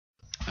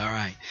All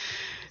right.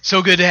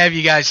 So good to have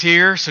you guys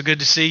here. So good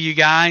to see you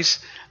guys.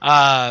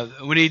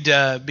 We need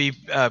to be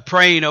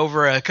praying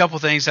over a couple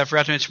things I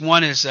forgot to mention.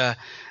 One is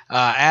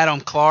Adam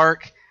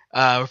Clark.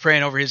 We're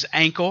praying over his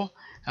ankle,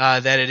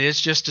 that it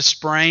is just a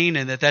sprain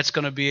and that's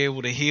going to be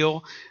able to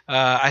heal.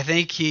 I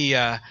think he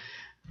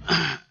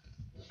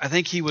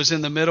was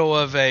in the middle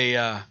of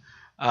a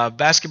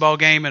basketball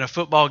game and a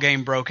football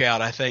game broke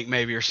out, I think,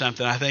 maybe, or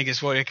something. I think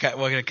is what I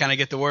kind of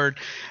get the word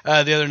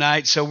the other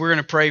night. So we're going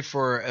to pray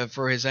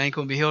for his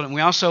ankle and be healed. And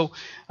we also,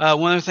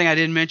 one other thing I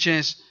didn't mention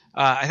is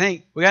I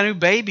think we got a new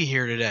baby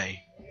here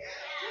today.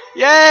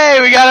 Yay,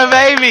 we got a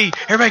baby.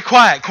 Everybody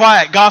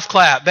quiet, golf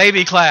clap,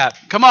 baby clap.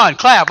 Come on,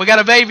 clap, we got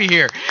a baby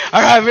here.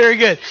 All right, very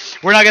good.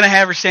 We're not going to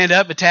have her stand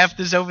up, but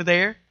Tabitha's over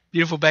there.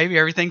 Beautiful baby,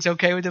 everything's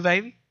okay with the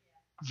baby?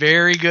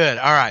 Very good.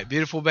 All right,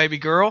 beautiful baby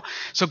girl.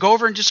 So go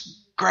over and just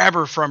grab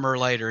her from her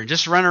later and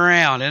just run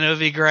around, and it'll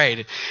be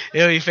great.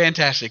 It'll be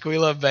fantastic. We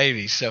love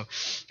babies. So, all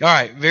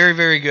right, very,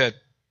 very good.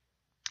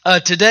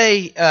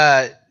 Today,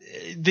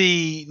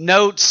 the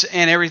notes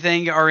and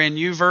everything are in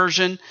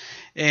YouVersion,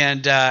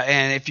 and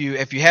if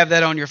you have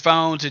that on your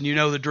phones and you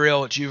know the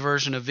drill, it's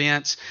YouVersion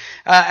events.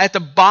 At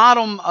the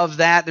bottom of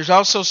that, there's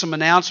also some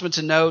announcements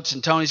and notes,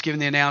 and Tony's giving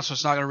the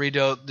announcements. Not going to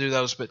redo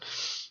those, but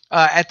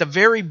at the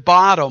very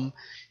bottom,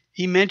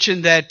 he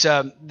mentioned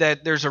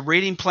that there's a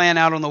reading plan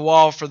out on the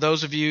wall for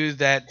those of you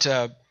that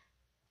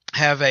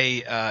have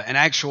an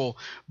actual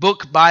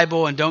book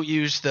Bible and don't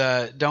use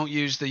the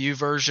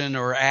YouVersion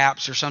or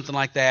apps or something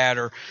like that,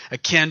 or a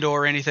Kindle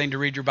or anything to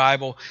read your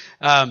Bible.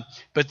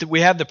 But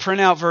we have the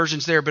printout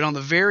versions there. But on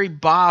the very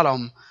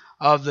bottom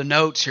of the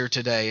notes here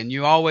today, and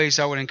I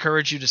would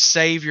encourage you to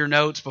save your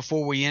notes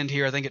before we end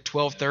here. I think at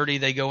 12:30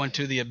 they go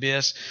into the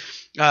abyss.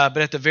 But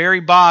at the very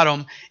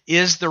bottom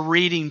is the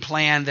reading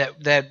plan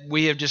that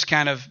we have just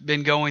kind of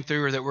been going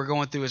through, or that we're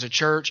going through as a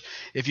church.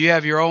 If you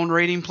have your own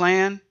reading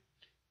plan,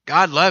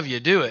 God love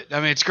you, do it. I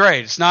mean, it's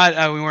great. It's not.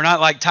 We're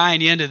not like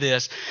tying you into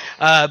this,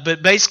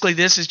 but basically,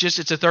 it's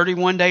a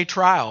 31-day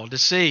trial to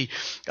see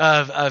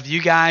of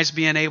you guys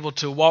being able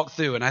to walk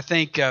through. And I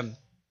think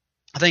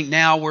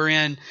now we're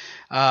in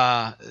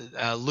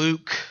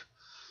Luke.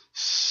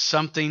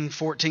 Something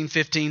 14,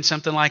 15,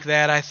 something like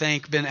that. I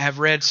think have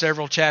read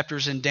several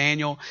chapters in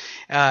Daniel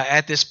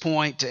at this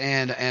point,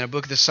 and a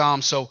book of the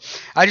Psalms. So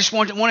I just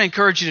want to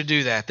encourage you to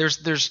do that.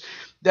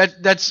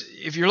 That's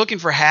if you're looking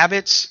for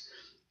habits.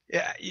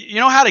 You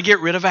know how to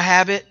get rid of a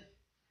habit?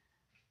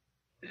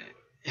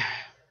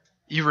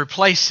 You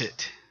replace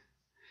it.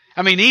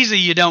 I mean, easy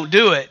you don't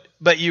do it,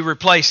 but you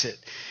replace it.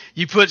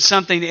 You put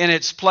something in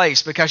its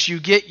place because you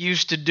get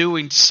used to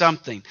doing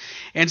something.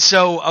 And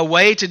so a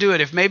way to do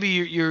it, if maybe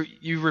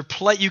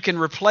you can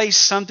replace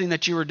something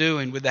that you were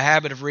doing with the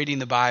habit of reading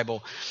the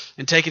Bible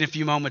and taking a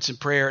few moments in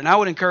prayer. And I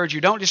would encourage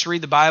you, don't just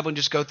read the Bible and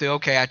just go through,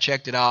 okay, I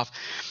checked it off.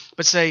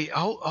 But say,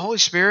 Holy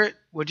Spirit,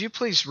 would you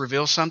please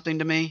reveal something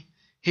to me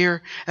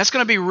here? That's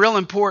going to be real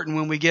important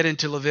when we get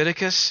into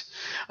Leviticus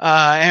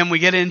and we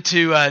get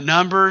into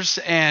Numbers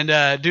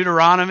and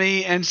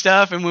Deuteronomy and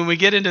stuff. And when we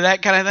get into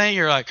that kind of thing,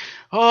 you're like,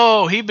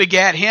 oh, he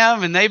begat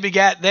him, and they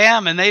begat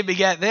them, and they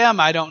begat them.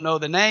 I don't know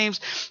the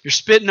names. You're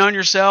spitting on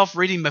yourself,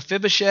 reading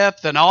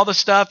Mephibosheth and all the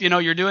stuff.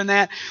 You're doing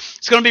that.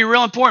 It's going to be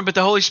real important, but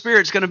the Holy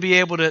Spirit's going to be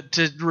able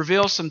to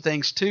reveal some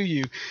things to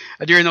you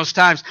during those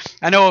times.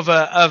 I know of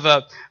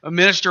a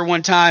minister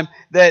one time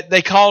that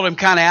they called him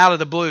kind of out of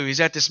the blue. He's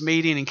at this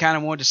meeting and kind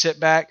of wanted to sit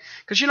back.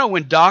 Because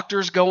when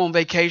doctors go on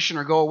vacation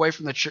or go away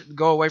from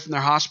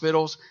their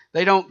hospitals,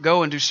 they don't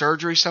go and do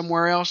surgery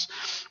somewhere else.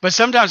 But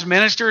sometimes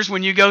ministers,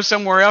 when you go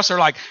somewhere else, are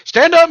like,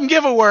 stand up and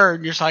give a word.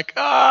 And you're just like,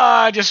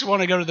 I just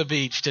want to go to the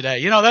beach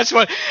today. That's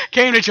what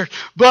came to church.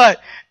 But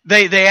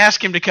they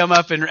asked him to come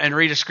up and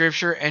read a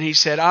scripture. And he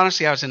said,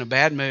 honestly, I was in a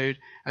bad mood.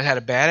 I had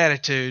a bad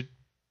attitude.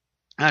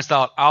 And I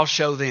thought, I'll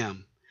show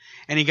them.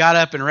 And he got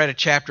up and read a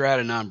chapter out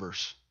of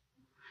Numbers.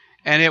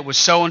 And it was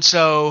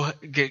so-and-so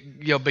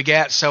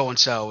begat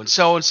so-and-so, and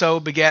so-and-so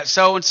begat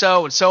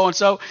so-and-so, and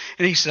so-and-so.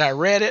 And he said, I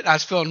read it. I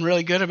was feeling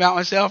really good about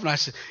myself. And I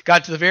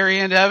got to the very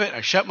end of it.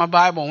 I shut my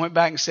Bible and went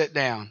back and sat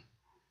down.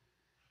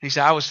 He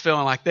said, I was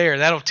feeling like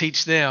that'll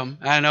teach them.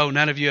 I know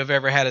none of you have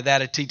ever had a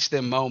that'll teach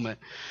them moment.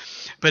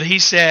 But he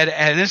said,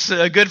 and this is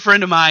a good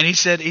friend of mine, he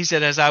said,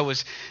 as I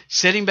was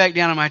sitting back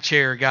down in my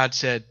chair, God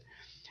said,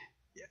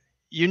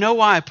 you know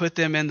why I put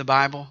them in the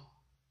Bible?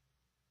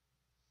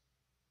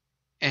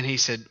 And he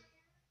said,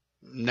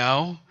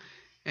 no.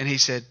 And he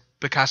said,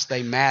 because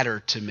they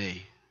matter to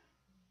me.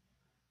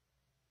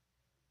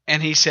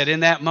 And he said, in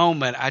that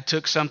moment, I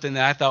took something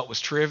that I thought was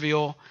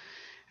trivial,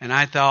 and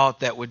I thought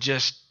that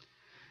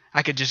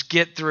I could just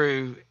get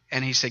through.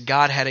 And he said,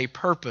 God had a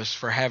purpose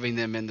for having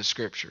them in the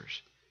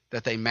scriptures,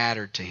 that they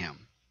mattered to him.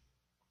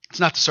 It's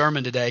not the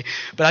sermon today,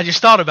 but I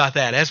just thought about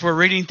that. As we're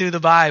reading through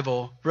the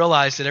Bible,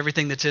 realize that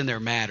everything that's in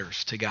there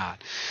matters to God.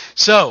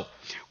 So,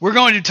 we're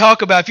going to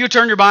talk about, if you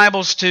turn your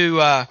Bibles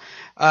to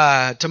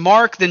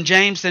Mark, then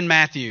James, then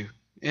Matthew.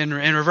 in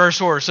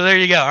reverse order. So there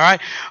you go. All right,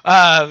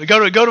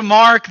 go to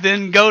Mark,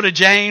 then go to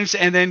James,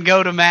 and then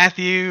go to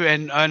Matthew,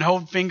 and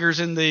hold fingers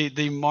in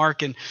the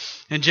Mark and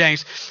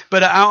James.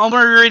 But I'm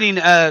going to be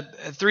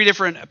reading 3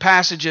 different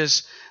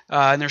passages,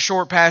 and they're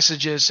short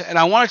passages. And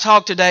I want to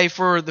talk today,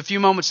 for the few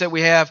moments that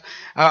we have,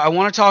 I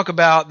want to talk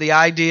about the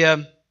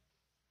idea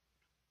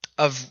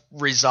of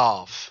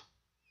resolve.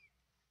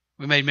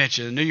 We made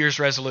mention of New Year's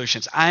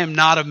resolutions. I am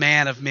not a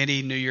man of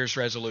many New Year's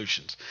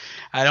resolutions.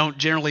 I don't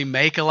generally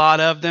make a lot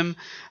of them,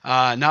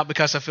 not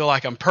because I feel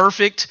like I'm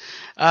perfect,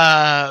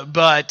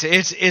 but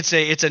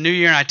it's a new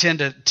year, and I tend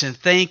to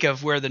think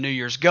of where the new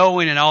year's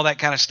going and all that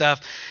kind of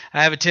stuff.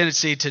 I have a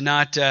tendency to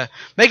not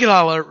make a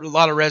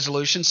lot of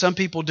resolutions. Some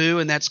people do,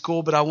 and that's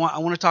cool. But I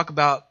want to talk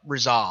about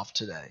resolve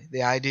today,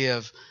 the idea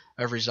of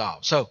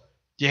resolve. So,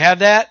 do you have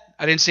that?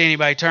 I didn't see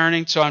anybody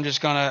turning, so I'm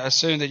just going to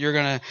assume that you're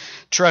going to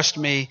trust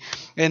me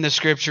in the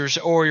Scriptures,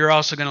 or you're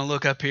also going to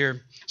look up here.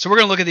 So we're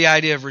going to look at the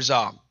idea of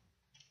resolve.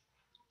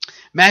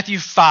 Matthew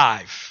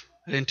 5.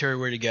 I didn't tell you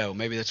where to go.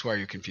 Maybe that's why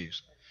you're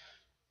confused.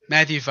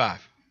 Matthew 5.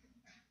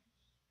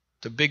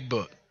 It's a big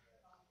book.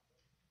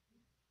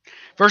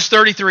 Verse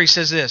 33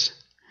 says this: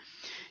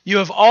 "You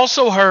have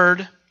also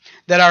heard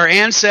that our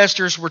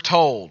ancestors were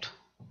told,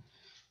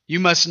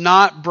 'You must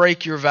not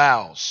break your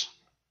vows.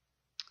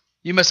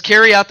 You must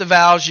carry out the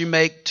vows you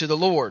make to the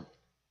Lord.'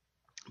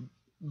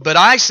 But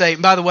I say,"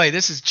 by the way,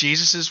 this is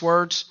Jesus'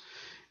 words.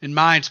 In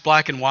mine, it's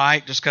black and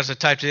white, just because I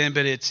typed it in,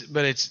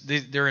 but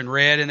they're in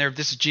red in there.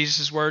 This is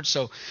Jesus' words,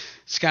 so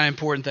it's kind of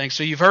important thing.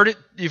 So you've heard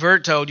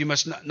it told, you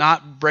must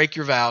not break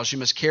your vows. You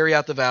must carry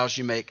out the vows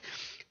you make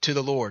to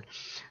the Lord.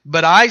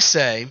 But I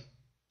say,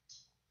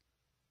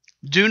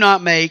 do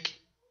not make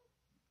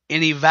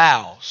any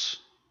vows."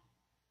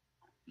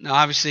 Now,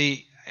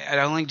 obviously, I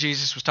don't think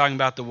Jesus was talking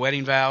about the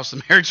wedding vows,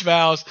 the marriage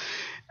vows.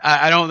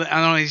 I don't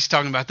think he's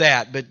talking about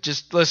that. But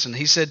just listen.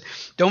 He said,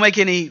 don't make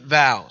any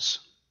vows.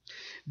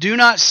 "Do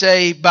not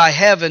say by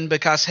heaven,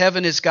 because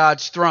heaven is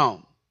God's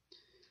throne.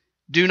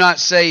 Do not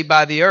say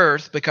by the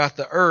earth, because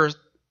the earth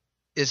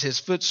is his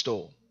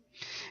footstool.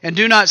 And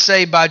do not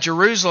say by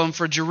Jerusalem,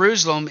 for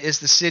Jerusalem is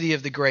the city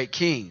of the great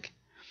king.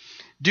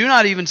 Do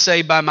not even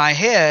say by my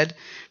head,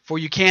 for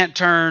you can't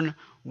turn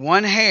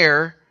one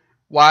hair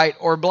white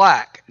or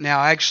black."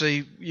 Now,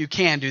 actually, you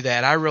can do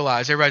that. I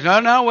realize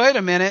everybody's, no, wait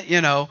a minute,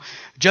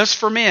 just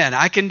for men,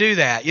 I can do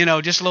that,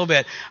 just a little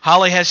bit.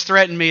 Holly has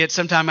threatened me at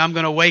some time I'm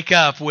going to wake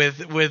up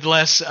with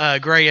less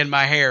gray in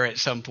my hair at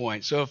some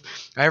point. So if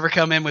I ever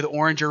come in with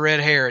orange or red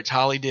hair, it's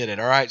Holly did it,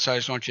 all right? So I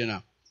just want you to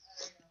know.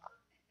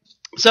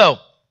 So,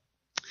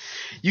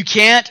 you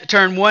can't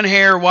turn one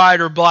hair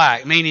white or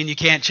black, meaning you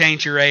can't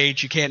change your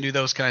age, you can't do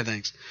those kind of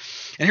things.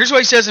 And here's what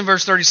he says in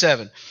verse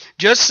 37.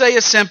 "Just say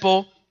a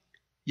simple,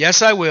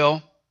 'Yes, I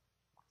will,'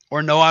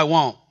 or 'No, I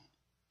won't.'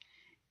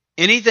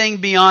 Anything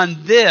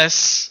beyond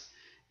this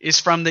is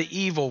from the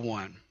evil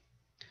one."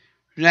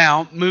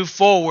 Now, move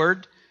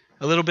forward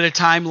a little bit of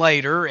time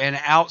later, and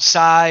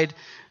outside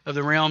of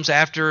the realms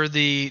after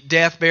the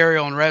death,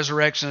 burial, and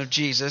resurrection of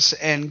Jesus,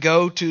 and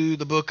go to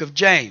the book of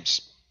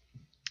James.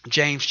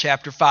 James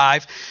chapter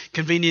 5,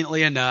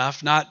 conveniently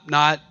enough,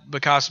 not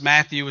because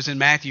Matthew was in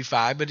Matthew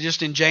 5, but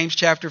just in James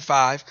chapter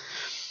 5.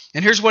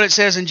 And here's what it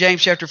says in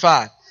James chapter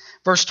 5,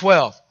 verse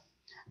 12.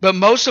 "But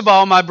most of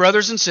all, my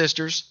brothers and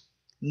sisters,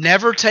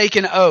 never take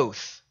an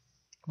oath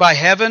by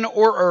heaven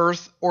or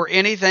earth or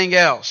anything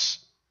else.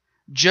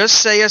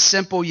 Just say a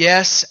simple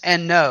yes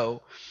and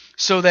no,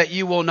 so that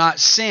you will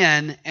not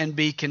sin and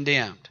be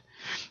condemned."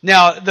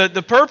 Now,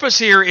 the purpose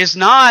here is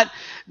not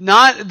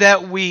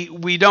that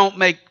we don't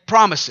make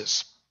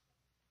promises,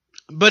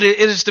 but it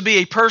is to be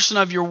a person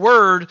of your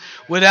word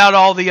without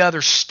all the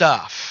other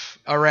stuff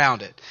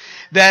around it.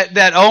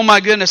 That oh my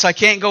goodness, I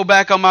can't go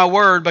back on my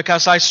word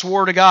because I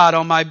swore to God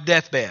on my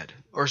deathbed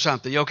or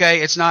something.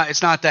 Okay, it's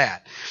not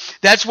that.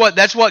 That's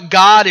what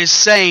God is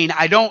saying.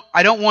 I don't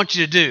want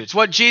you to do. It's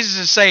what Jesus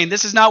is saying.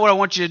 This is not what I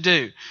want you to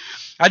do.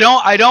 I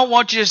don't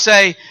want you to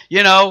say,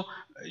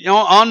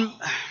 on.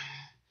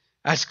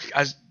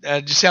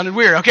 That just sounded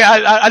weird. Okay,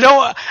 I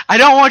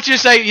don't want you to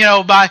say,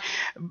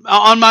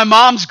 on my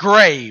mom's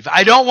grave.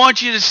 I don't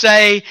want you to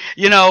say,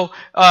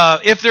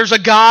 if there's a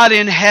God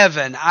in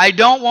heaven. I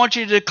don't want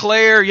you to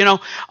declare,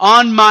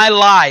 on my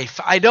life.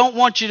 I don't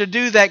want you to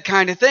do that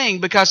kind of thing,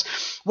 because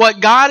what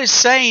God is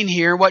saying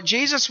here, what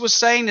Jesus was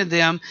saying to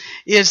them,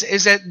 is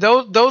that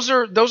those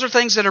are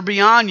things that are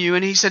beyond you.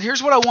 And he said,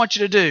 here's what I want you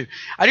to do.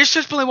 I just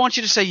simply want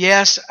you to say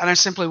yes, and I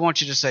simply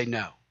want you to say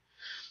no.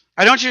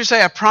 I don't want you to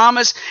say, I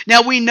promise.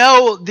 Now, we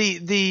know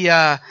the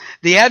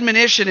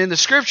admonition in the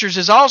Scriptures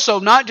is also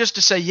not just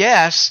to say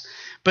yes,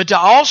 but to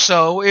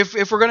also, if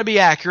we're going to be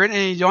accurate,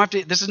 and you don't have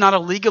to, this is not a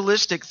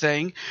legalistic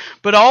thing,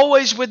 but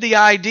always with the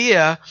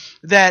idea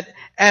that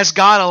as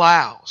God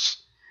allows.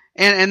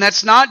 And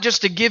that's not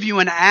just to give you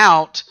an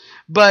out,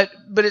 but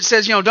it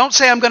says, don't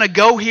say I'm going to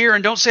go here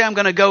and don't say I'm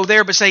going to go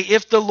there, but say,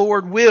 if the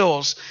Lord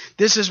wills,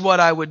 this is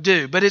what I would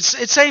do. But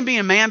it's saying, be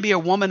a man, be a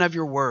woman of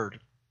your word.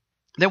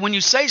 That when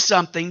you say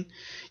something,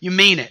 you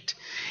mean it.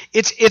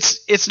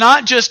 It's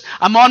not just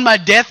I'm on my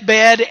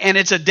deathbed and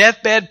it's a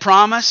deathbed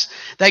promise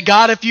that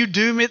God, if you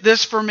do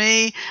this for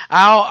me,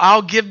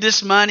 I'll give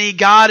this money.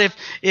 God,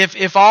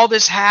 if all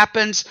this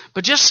happens,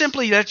 but just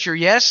simply let your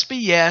yes be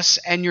yes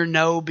and your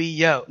no be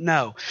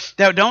no.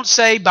 Now, don't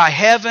say by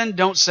heaven,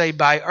 don't say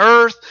by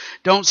earth,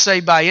 don't say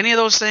by any of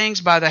those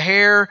things, by the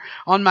hair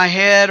on my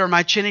head or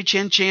my chinny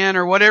chin chin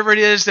or whatever it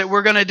is that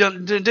we're going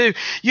to do.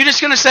 You're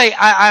just going to say,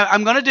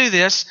 I'm going to do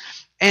this.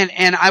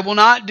 And I will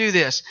not do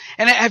this.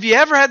 And have you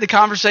ever had the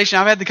conversation?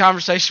 I've had the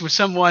conversation with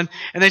someone,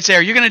 and they'd say,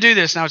 "Are you going to do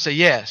this?" And I would say,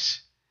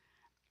 "Yes."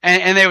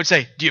 And they would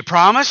say, "Do you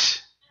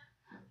promise?"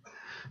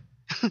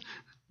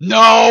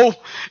 No,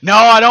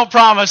 I don't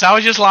promise. I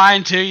was just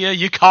lying to you.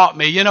 You caught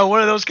me.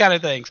 One of those kind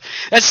of things.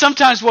 That's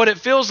sometimes what it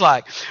feels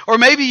like. Or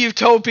maybe you've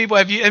told people,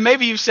 and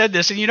maybe you've said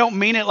this, and you don't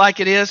mean it like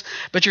it is,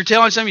 but you're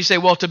telling somebody, you say,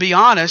 "Well, to be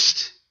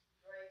honest,"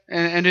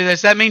 and do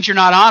this. That means you're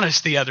not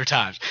honest the other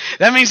times.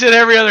 That means that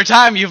every other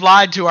time you've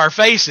lied to our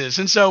faces.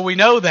 And so we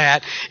know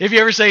that if you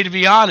ever say to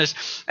be honest.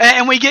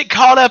 And we get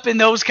caught up in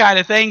those kind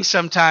of things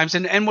sometimes.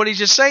 And what he's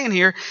just saying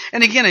here,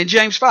 and again in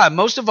James 5,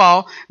 most of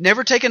all,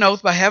 never take an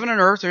oath by heaven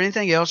and earth or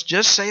anything else.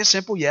 Just say a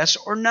simple yes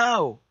or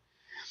no.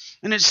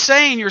 And it's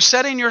saying you're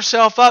setting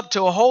yourself up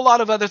to a whole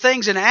lot of other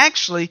things. And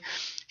actually,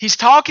 he's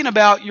talking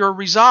about your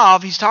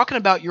resolve. He's talking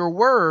about your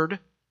word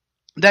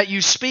that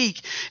you speak,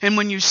 and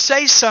when you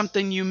say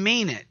something, you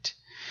mean it.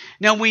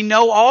 Now, we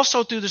know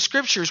also through the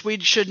Scriptures we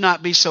should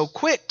not be so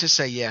quick to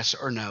say yes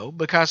or no,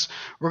 because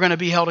we're going to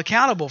be held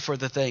accountable for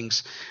the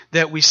things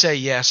that we say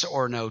yes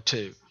or no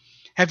to.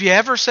 Have you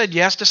ever said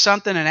yes to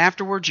something and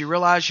afterwards you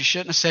realize you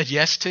shouldn't have said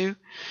yes to,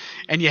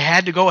 and you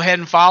had to go ahead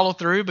and follow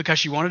through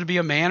because you wanted to be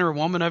a man or a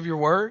woman of your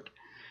word?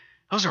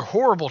 Those are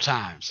horrible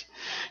times,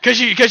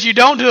 because you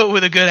don't do it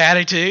with a good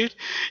attitude.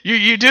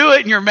 You do it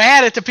and you're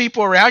mad at the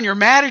people around. You're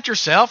mad at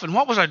yourself. And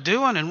what was I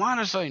doing? And why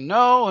did I say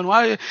no? And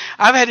why?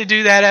 I've had to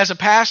do that as a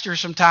pastor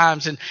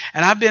sometimes. And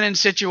I've been in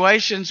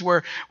situations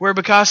where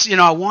because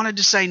I wanted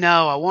to say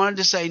no, I wanted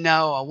to say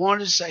no, I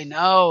wanted to say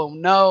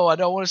no, I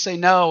don't want to say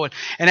no.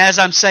 And as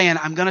I'm saying,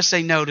 I'm going to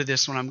say no to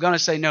this one. I'm going to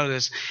say no to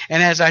this.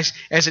 And as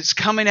it's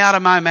coming out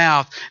of my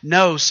mouth,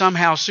 no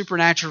somehow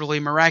supernaturally,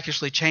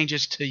 miraculously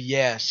changes to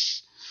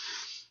yes.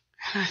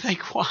 And I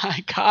think,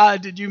 why,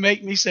 God, did you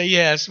make me say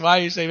yes? Why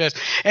do you say yes?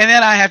 And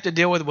then I have to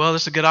deal with, well,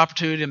 this is a good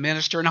opportunity to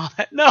minister and all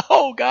that.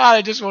 No, God,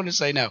 I just wanted to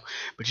say no.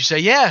 But you say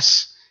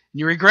yes, and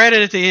you regret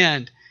it at the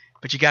end.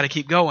 But you got to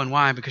keep going.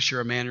 Why? Because you're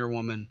a man or a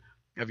woman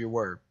of your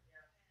word.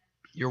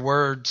 Your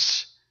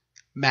words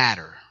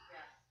matter.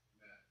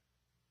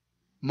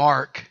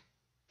 Mark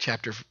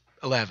chapter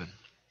 11.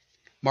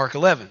 Mark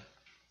 11,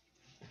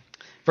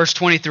 verse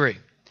 23.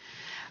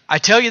 I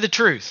tell you the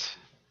truth.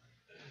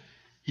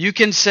 You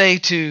can say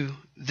to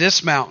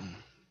this mountain,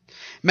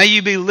 may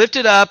you be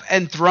lifted up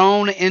and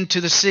thrown into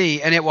the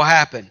sea, and it will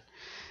happen.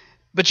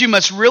 But you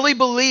must really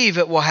believe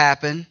it will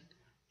happen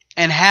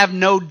and have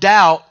no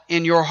doubt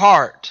in your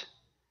heart.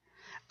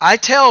 I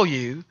tell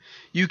you,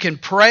 you can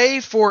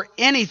pray for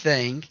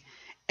anything,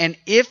 and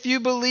if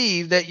you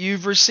believe that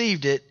you've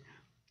received it,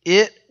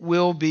 it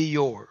will be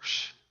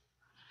yours.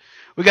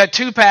 We got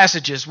two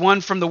passages,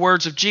 one from the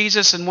words of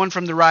Jesus and one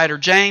from the writer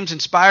James,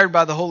 inspired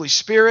by the Holy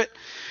Spirit,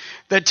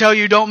 that tell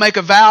you don't make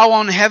a vow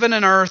on heaven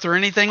and earth or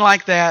anything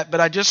like that, but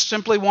I just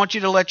simply want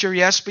you to let your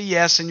yes be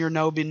yes and your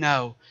no be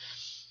no.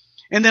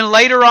 And then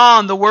later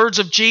on, the words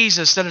of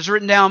Jesus that is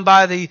written down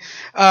by the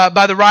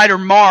writer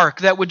Mark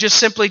that would just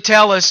simply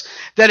tell us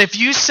that if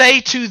you say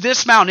to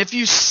this mountain, if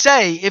you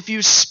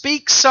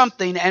speak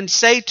something and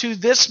say to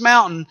this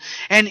mountain,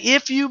 and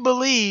if you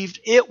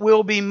believed, it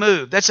will be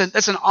moved. That's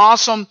an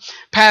awesome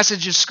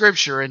passage of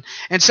Scripture.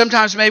 And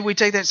sometimes maybe we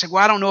take that and say,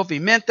 well, I don't know if he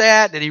meant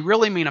that. Did he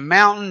really mean a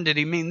mountain? Did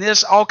he mean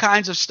this? All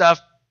kinds of stuff.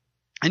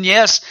 And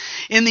yes,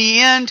 in the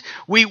end,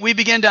 we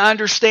begin to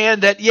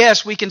understand that,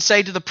 yes, we can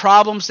say to the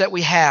problems that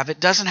we have, it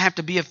doesn't have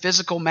to be a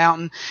physical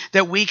mountain,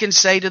 that we can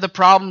say to the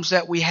problems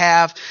that we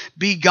have,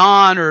 be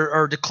gone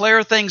or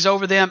declare things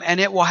over them, and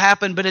it will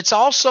happen. But it's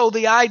also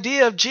the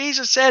idea of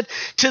Jesus said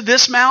to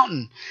this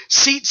mountain,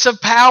 seats of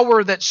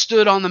power that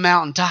stood on the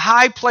mountain, to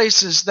high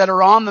places that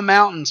are on the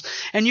mountains.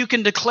 And you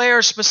can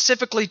declare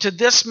specifically to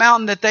this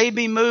mountain that they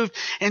be moved.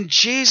 And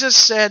Jesus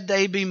said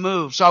they be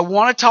moved. So I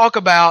want to talk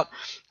about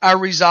our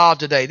resolve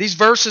today. These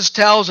verses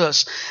tells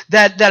us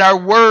that our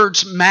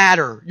words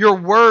matter. Your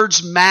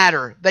words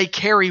matter. They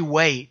carry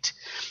weight.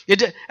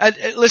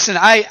 Listen,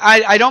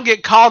 I don't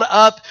get caught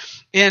up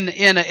in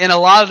a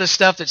lot of the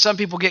stuff that some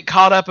people get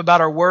caught up about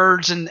our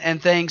words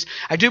and things.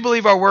 I do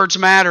believe our words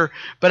matter,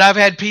 but I've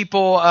had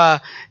people,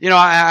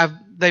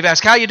 they've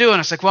asked, how you doing? I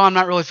was like, well, I'm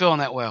not really feeling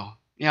that well.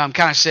 Yeah, I'm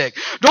kind of sick.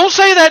 Don't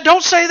say that.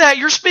 Don't say that.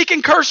 You're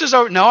speaking curses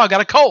over. No, I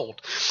got a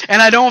cold.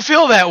 And I don't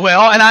feel that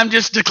well. And I'm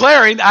just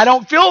declaring I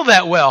don't feel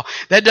that well.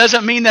 That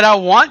doesn't mean that I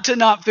want to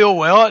not feel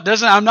well.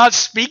 I'm not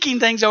speaking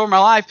things over my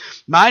life.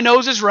 My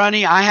nose is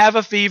runny. I have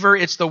a fever.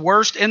 It's the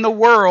worst in the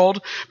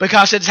world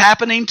because it's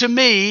happening to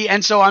me.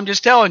 And so I'm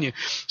just telling you.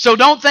 So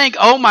don't think,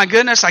 oh my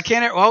goodness, I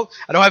don't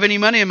have any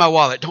money in my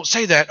wallet. Don't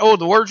say that. Oh,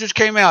 the word just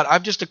came out.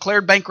 I've just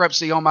declared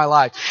bankruptcy on my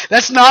life.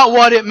 That's not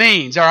what it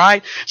means. All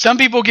right. Some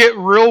people get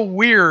real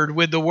weird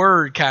with the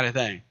word kind of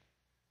thing.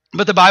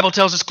 But the Bible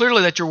tells us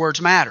clearly that your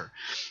words matter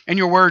and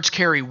your words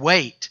carry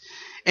weight.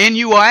 And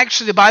you will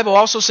actually, the Bible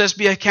also says,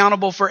 be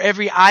accountable for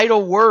every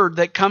idle word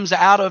that comes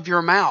out of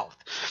your mouth.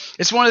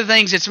 It's one of the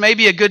things, it's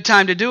maybe a good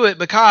time to do it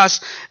because,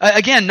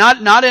 again,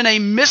 not in a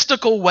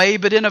mystical way,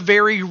 but in a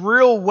very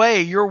real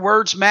way. Your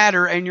words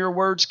matter and your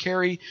words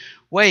carry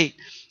weight.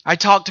 I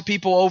talk to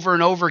people over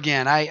and over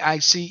again. I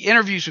see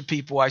interviews with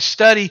people. I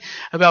study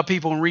about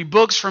people and read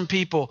books from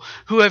people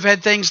who have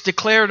had things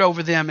declared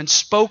over them and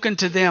spoken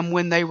to them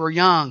when they were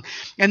young.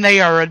 And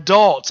they are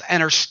adults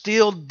and are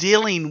still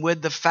dealing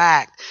with the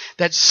fact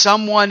that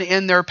someone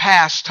in their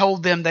past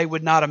told them they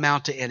would not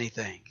amount to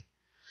anything.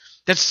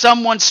 That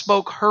someone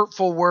spoke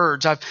hurtful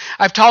words.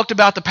 I've talked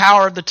about the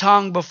power of the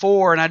tongue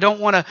before, and I don't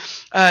want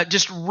to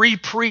just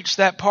re-preach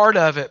that part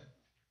of it.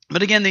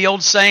 But again, the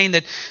old saying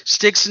that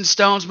sticks and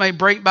stones may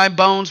break my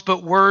bones,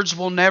 but words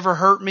will never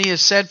hurt me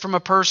is said from a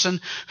person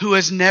who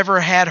has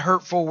never had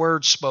hurtful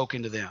words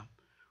spoken to them.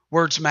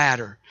 Words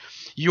matter.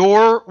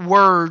 Your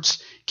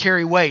words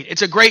carry weight.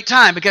 It's a great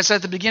time because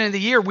at the beginning of the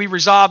year, we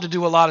resolved to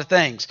do a lot of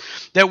things.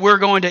 That we're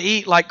going to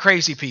eat like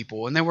crazy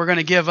people, and then we're going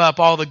to give up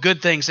all the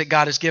good things that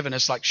God has given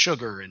us, like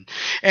sugar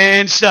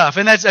and stuff.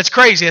 And that's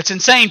crazy. That's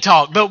insane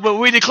talk. But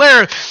we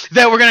declare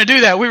that we're going to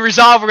do that. We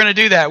resolve we're going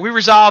to do that. We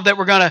resolve that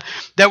we're going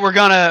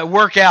to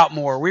work out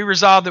more. We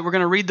resolve that we're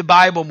going to read the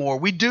Bible more.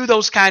 We do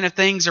those kind of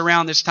things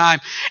around this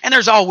time. And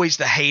there's always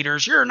the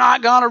haters. You're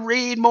not going to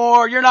read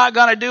more. You're not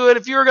going to do it.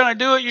 If you were going to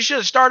do it, you should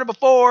have started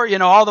before. You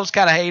know, all those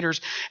kind of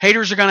haters.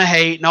 Haters are going to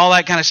hate and all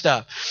that kind of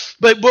stuff.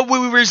 But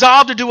we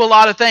resolved to do a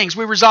lot of things.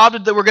 We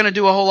resolved that we're going to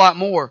do a whole lot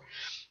more.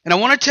 And I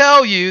want to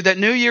tell you that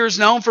New Year is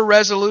known for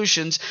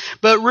resolutions,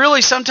 but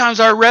really sometimes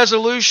our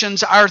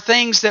resolutions, our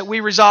things that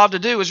we resolve to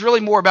do is really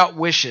more about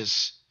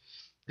wishes.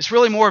 It's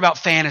really more about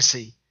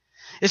fantasy.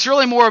 It's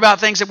really more about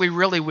things that we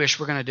really wish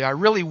we're going to do. I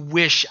really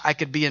wish I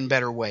could be in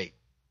better weight.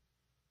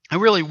 I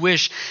really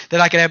wish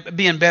that I could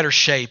be in better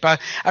shape. I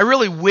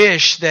really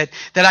wish that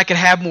I could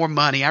have more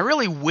money. I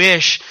really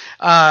wish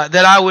that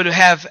I would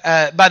have,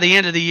 by the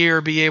end of the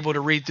year, be able to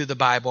read through the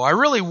Bible. I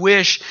really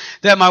wish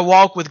that my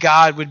walk with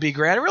God would be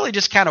great. I really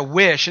just kind of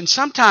wish. And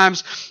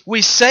sometimes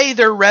we say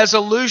they're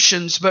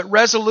resolutions, but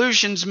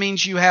resolutions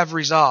means you have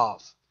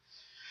resolve.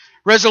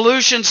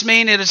 Resolutions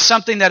mean it is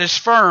something that is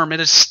firm.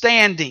 It is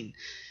standing.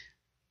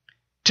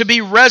 To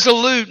be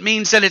resolute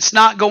means that it's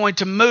not going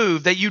to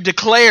move, that you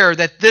declare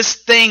that this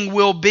thing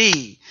will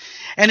be.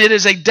 And it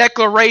is a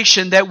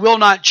declaration that will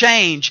not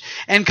change.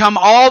 And come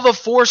all the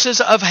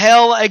forces of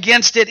hell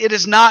against it, it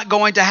is not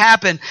going to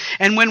happen.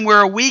 And when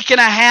we're a week and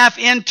a half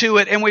into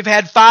it and we've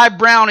had 5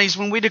 brownies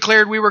when we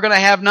declared we were going to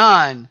have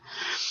none,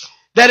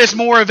 that is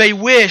more of a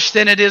wish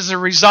than it is a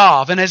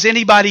resolve. And has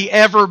anybody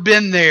ever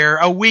been there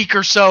a week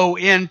or so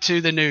into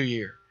the new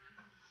year?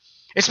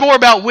 It's more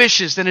about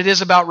wishes than it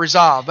is about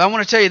resolve. I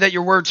want to tell you that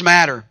your words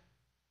matter.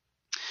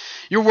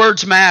 Your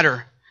words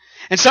matter.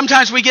 And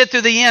sometimes we get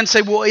through the end and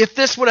say, well, if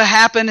this would have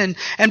happened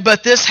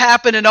but this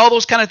happened and all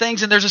those kind of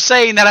things. And there's a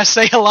saying that I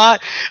say a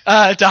lot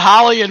to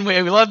Holly, and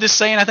we love this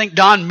saying. I think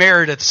Don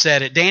Meredith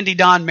said it. Dandy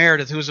Don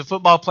Meredith, who was a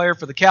football player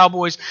for the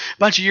Cowboys a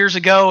bunch of years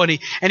ago, and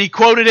he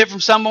quoted it from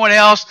someone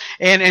else.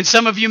 And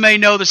some of you may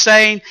know the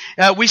saying.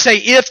 We say,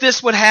 if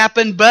this would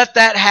happen, but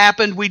that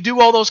happened. We do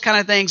all those kind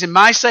of things. And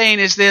my saying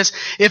is this: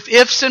 if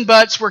ifs and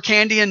buts were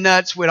candy and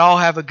nuts, we'd all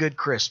have a good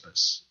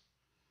Christmas.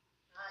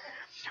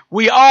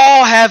 We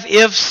all have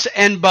ifs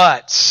and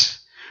buts.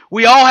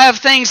 We all have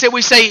things that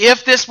we say,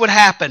 if this would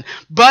happen,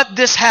 but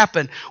this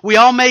happened. We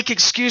all make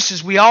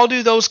excuses. We all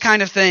do those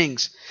kind of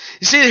things.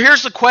 You see,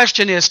 here's the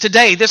question is,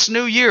 today, this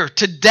new year,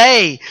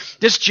 today,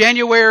 this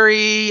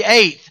January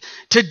 8th,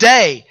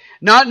 today,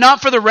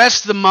 not for the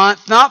rest of the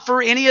month, not for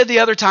any of the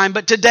other time,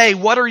 but today,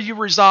 what are you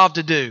resolved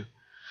to do?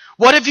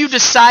 What have you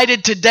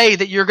decided today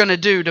that you're going to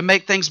do to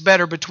make things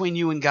better between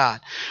you and God?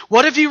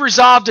 What have you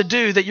resolved to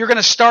do that you're going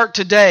to start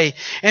today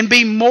and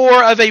be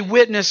more of a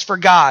witness for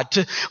God,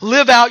 to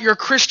live out your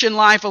Christian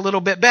life a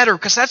little bit better?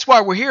 Because that's why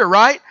we're here,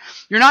 right?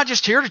 You're not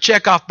just here to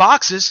check off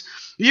boxes.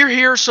 You're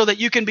here so that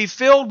you can be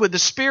filled with the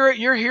Spirit.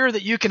 You're here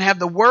that you can have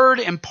the Word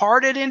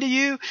imparted into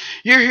you.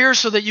 You're here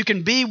so that you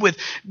can be with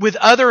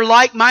other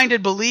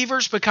like-minded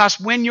believers, because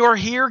when you're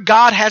here,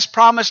 God has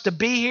promised to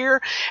be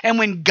here. And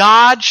when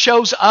God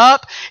shows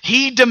up,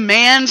 He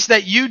demands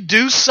that you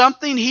do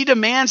something. He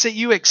demands that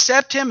you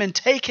accept Him and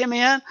take Him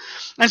in.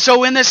 And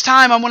so in this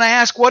time, I'm going to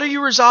ask, what are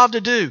you resolved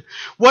to do?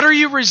 What are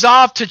you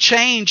resolved to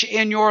change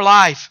in your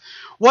life?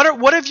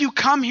 What have you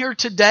come here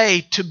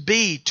today to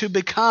be, to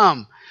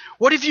become?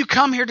 What if you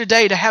come here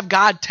today to have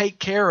God take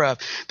care of?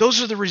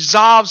 Those are the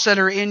resolves that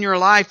are in your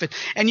life.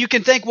 And you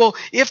can think, well,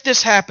 if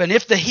this happened,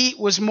 if the heat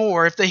was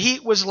more, if the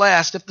heat was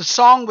less, if the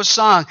song was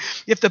sung,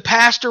 if the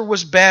pastor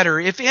was better,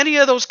 if any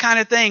of those kind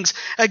of things,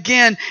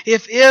 again,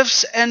 if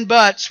ifs and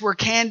buts were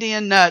candy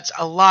and nuts,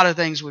 a lot of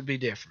things would be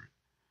different.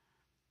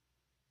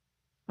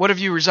 What have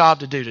you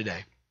resolved to do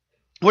today?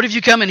 What if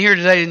you come in here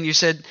today and you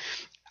said,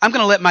 I'm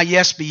going to let my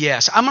yes be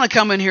yes. I'm going to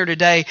come in here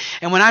today,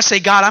 and when I say,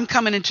 God, I'm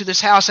coming into this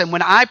house, and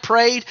when I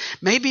prayed,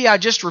 maybe I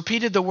just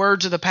repeated the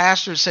words of the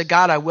pastor and said,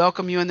 God, I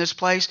welcome you in this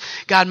place.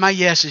 God, my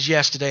yes is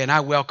yes today, and I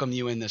welcome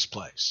you in this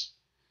place.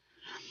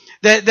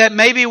 That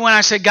maybe when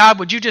I said, God,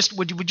 would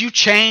you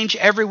change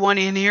everyone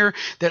in here?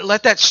 That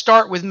let that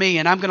start with me,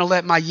 and I'm going to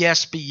let my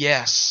yes be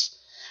yes.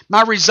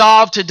 My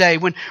resolve today,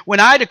 when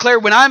I declare,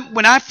 when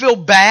I feel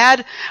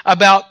bad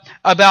about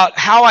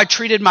how I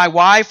treated my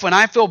wife, when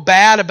I feel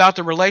bad about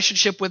the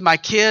relationship with my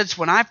kids,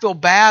 when I feel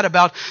bad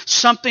about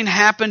something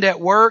happened at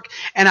work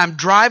and I'm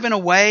driving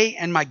away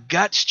and my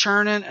gut's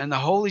churning and the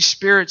Holy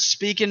Spirit's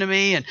speaking to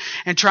me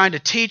and trying to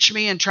teach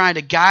me and trying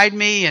to guide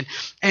me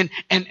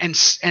and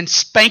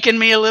spanking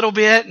me a little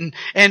bit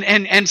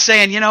and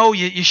saying,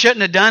 you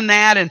shouldn't have done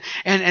that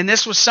and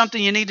this was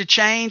something you need to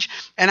change,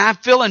 and I'm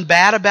feeling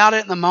bad about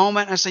it in the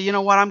moment. I say, you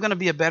know what, I'm going to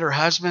be a better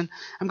husband.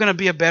 I'm going to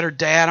be a better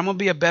dad. I'm going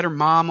to be a better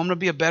mom. I'm going to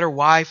be a better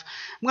wife.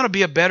 I'm going to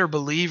be a better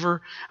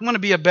believer. I'm going to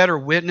be a better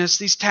witness.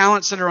 These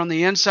talents that are on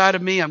the inside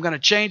of me, I'm going to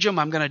change them.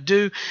 I'm not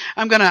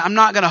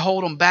going to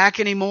hold them back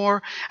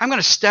anymore. I'm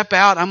going to step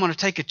out. I'm going to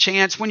take a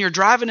chance. When you're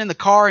driving in the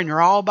car and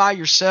you're all by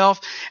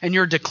yourself and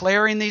you're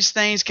declaring these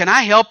things, can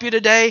I help you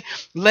today?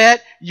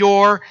 Let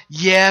your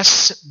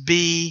yes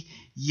be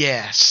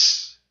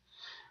yes.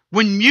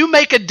 When you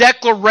make a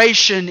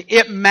declaration,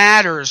 it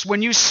matters.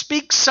 When you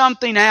speak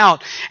something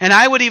out, and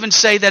I would even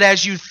say that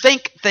as you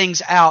think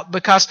things out,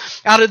 because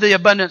out of the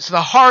abundance of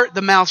the heart,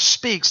 the mouth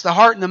speaks. The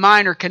heart and the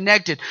mind are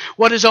connected.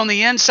 What is on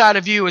the inside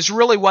of you is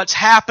really what's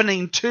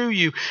happening to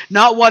you,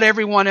 not what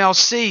everyone else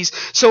sees.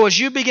 So as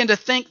you begin to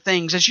think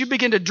things, as you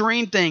begin to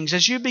dream things,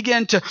 as you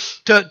begin to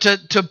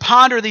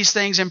ponder these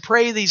things and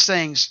pray these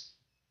things,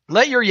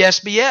 let your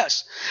yes be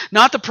yes.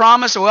 Not the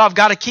promise, well, I've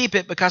got to keep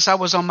it because I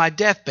was on my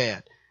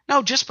deathbed.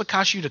 No, just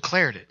because you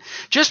declared it.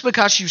 Just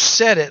because you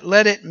said it,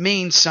 let it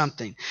mean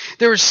something.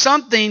 There is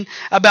something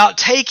about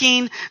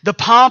taking the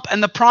pomp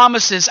and the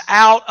promises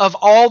out of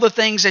all the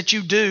things that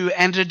you do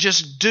and to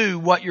just do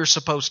what you're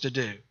supposed to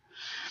do.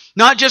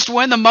 Not just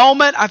when the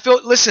moment.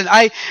 Listen,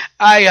 I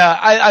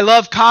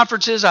love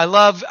conferences. I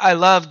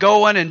love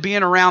going and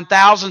being around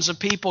thousands of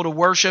people to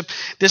worship.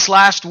 This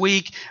last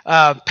week,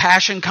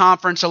 Passion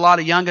Conference, a lot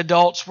of young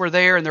adults were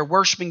there and they're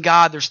worshiping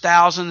God. There's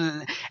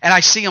thousands, and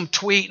I see them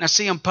tweet and I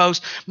see them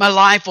post, my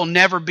life will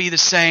never be the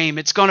same.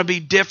 It's going to be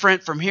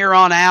different from here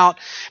on out.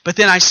 But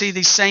then I see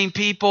these same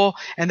people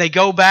and they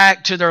go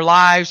back to their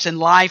lives and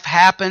life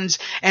happens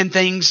and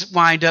things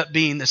wind up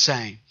being the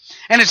same.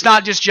 And it's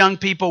not just young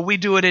people. We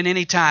do it at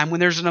any time when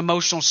there's an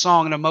emotional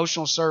song, an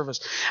emotional service.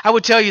 I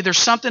would tell you there's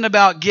something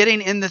about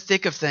getting in the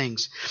thick of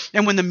things.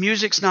 And when the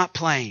music's not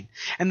playing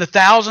and the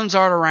thousands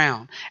aren't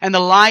around and the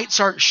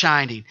lights aren't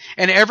shining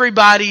and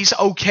everybody's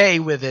okay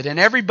with it and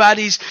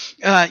everybody's,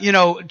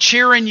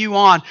 cheering you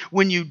on,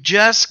 when you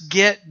just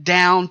get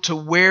down to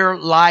where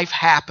life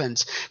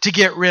happens, to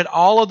get rid of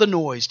all of the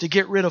noise, to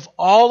get rid of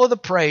all of the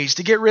praise,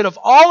 to get rid of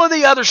all of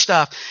the other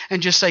stuff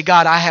and just say,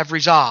 God, I have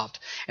resolved.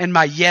 And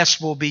my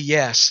yes will be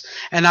yes.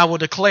 And I will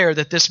declare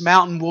that this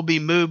mountain will be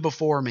moved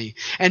before me.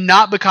 And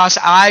not because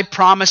I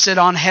promise it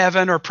on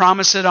heaven or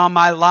promise it on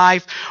my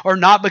life or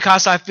not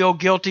because I feel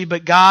guilty,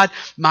 but God,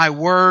 my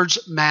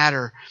words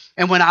matter.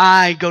 And when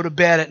I go to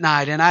bed at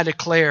night and I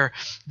declare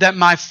that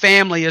my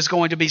family is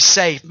going to be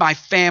safe, my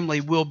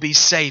family will be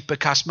safe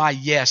because my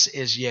yes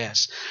is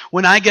yes.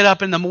 When I get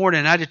up in the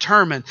morning, I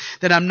determine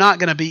that I'm not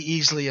going to be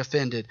easily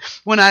offended.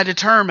 When I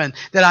determine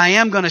that I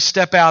am going to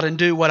step out and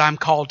do what I'm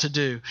called to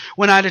do.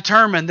 When I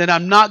determine that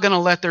I'm not going to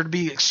let there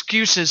be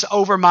excuses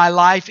over my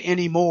life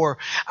anymore.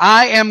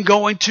 I am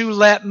going to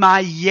let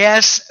my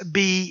yes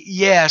be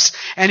yes.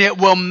 And it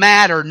will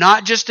matter,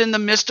 not just in the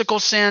mystical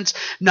sense,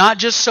 not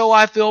just so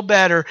I feel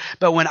better,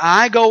 but when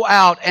I go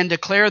out and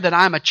declare that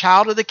I'm a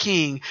child of the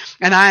King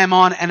and I am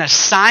on an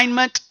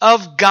assignment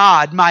of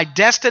God, my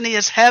destiny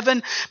is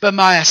heaven, but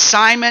my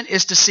assignment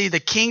is to see the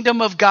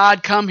kingdom of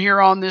God come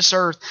here on this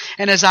earth.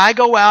 And as I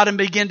go out and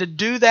begin to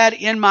do that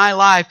in my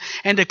life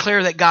and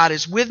declare that God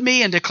is with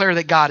me and declare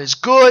that God is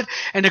good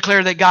and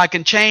declare that God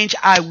can change,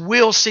 I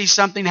will see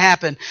something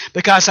happen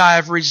because I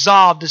have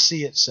resolved to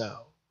see it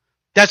so.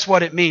 That's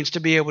what it means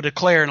to be able to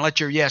declare and let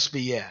your yes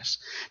be yes.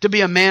 To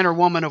be a man or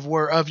woman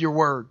of your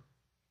word.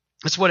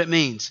 That's what it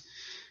means.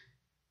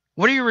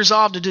 What are you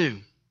resolved to do?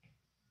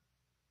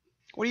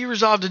 What are you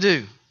resolved to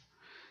do?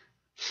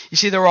 You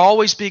see, there will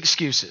always be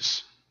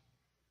excuses.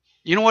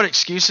 You know what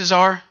excuses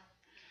are?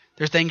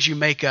 They're things you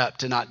make up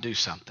to not do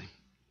something.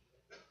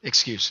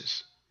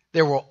 Excuses.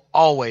 There will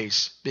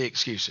always be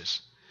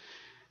excuses.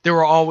 There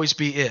will always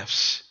be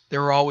ifs.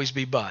 There will always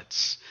be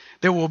buts.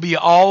 There will be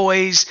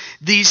always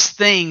these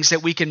things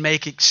that we can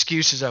make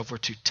excuses of. We're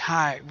too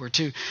tired.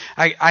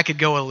 I could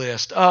go a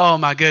list. Oh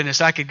my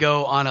goodness, I could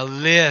go on a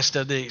list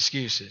of the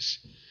excuses.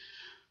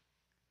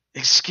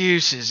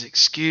 Excuses,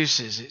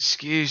 excuses,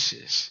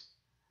 excuses.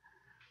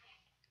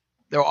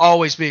 There will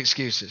always be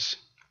excuses.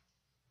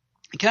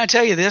 And can I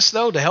tell you this,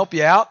 though, to help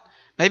you out?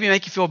 Maybe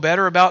make you feel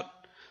better about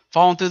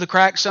falling through the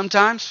cracks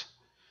sometimes?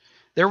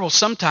 There will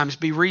sometimes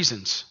be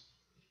reasons.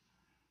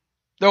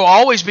 There will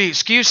always be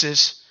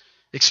excuses.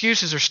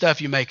 Excuses are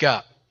stuff you make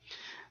up.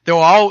 There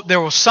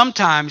will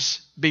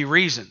sometimes be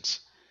reasons.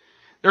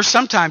 There's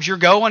sometimes you're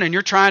going and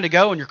you're trying to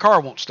go and your car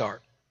won't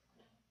start.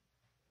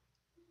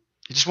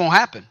 It just won't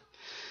happen.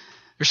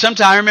 There's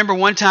sometimes, I remember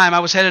one time I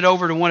was headed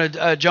over to one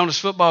of Jonah's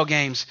football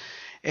games,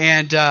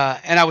 and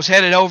I was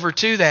headed over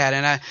to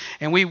that,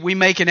 and we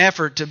make an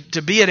effort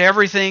to be at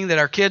everything that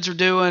our kids are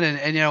doing,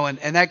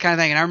 and that kind of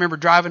thing. And I remember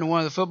driving to one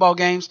of the football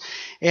games,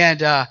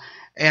 and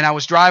I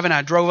was driving.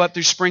 I drove up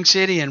through Spring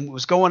City and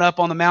was going up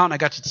on the mountain. I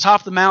got to the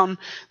top of the mountain.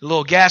 The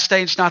little gas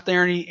station's not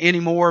there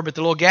anymore, but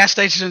the little gas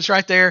station's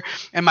right there,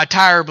 and my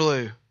tire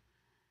blew.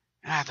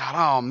 And I thought,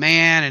 oh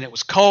man, and it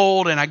was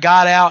cold, and I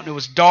got out, and it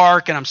was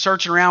dark, and I'm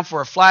searching around for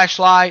a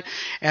flashlight,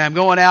 and I'm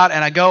going out,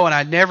 and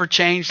I'd never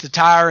changed the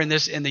tire in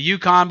the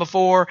Yukon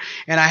before,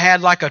 and I had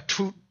like a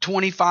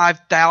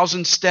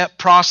 25,000 step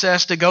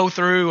process to go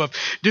through of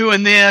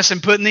doing this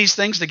and putting these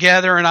things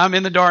together, and I'm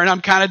in the dark and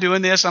I'm kind of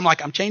doing this. I'm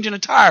like, I'm changing a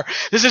tire.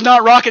 This is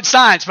not rocket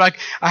science, but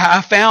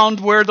I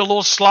found where the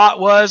little slot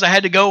was. I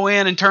had to go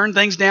in and turn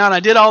things down. I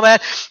did all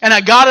that, and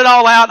I got it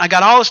all out, and I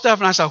got all the stuff,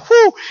 and I said,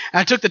 whoo, and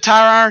I took the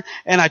tire iron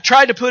and I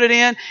tried to put it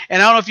in,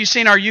 and I don't know if you've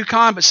seen our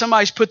Yukon, but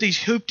somebody's put these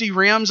hoopty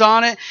rims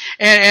on it,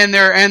 and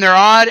they're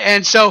odd,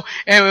 and so,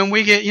 and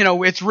we get,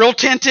 it's real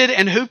tinted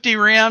and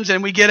hoopty rims,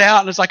 and we get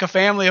out and it's like a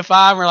family of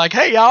five. We're like,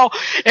 hey y'all,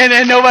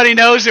 and nobody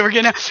knows that we're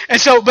getting out.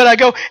 And so, but I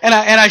go and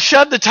I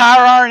shove the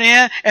tire iron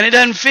in, and it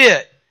doesn't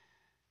fit.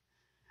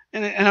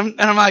 And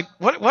I'm like,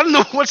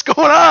 what's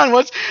going on?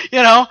 And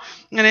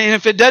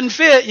if it doesn't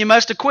fit, you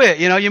must have quit.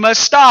 You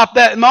must stop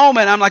that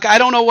moment. I'm like, I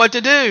don't know what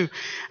to do.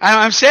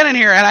 I'm sitting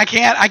here and I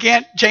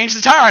can't change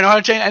the tire. I know how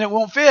to change, and it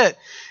won't fit.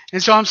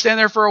 And so I'm standing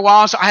there for a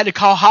while, so I had to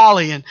call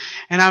Holly, and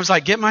I was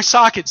like, get my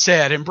socket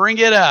set and bring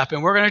it up,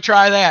 and we're going to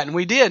try that. And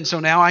we did. And so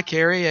now I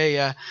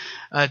carry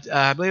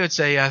I believe it's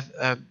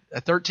a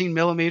 13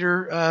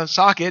 millimeter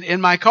socket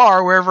in my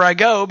car wherever I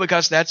go,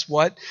 because that's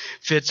what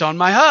fits on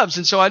my hubs.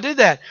 And so I did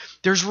that.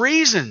 There's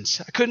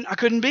reasons. I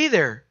couldn't be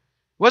there.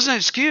 It wasn't an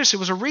excuse. It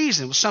was a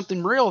reason. It was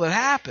something real that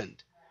happened.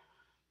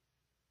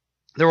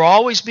 There will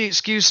always be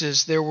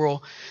excuses. There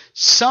will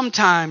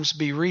sometimes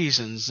be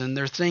reasons, and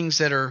there are things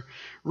that are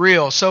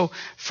real. So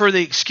for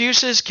the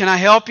excuses, can I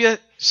help you?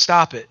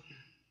 Stop it.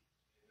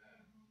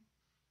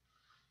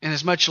 And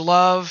as much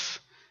love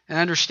and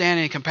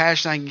understanding and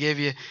compassion I can give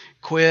you,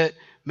 quit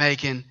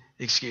making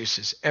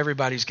excuses.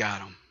 Everybody's got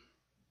them.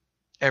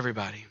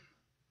 Everybody.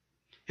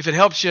 If it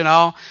helps you at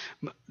all,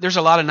 there's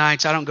a lot of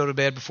nights I don't go to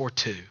bed before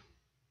 2.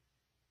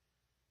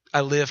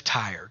 I live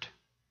tired.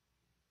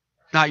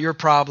 Not your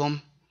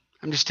problem.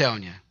 I'm just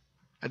telling you.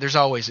 There's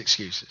always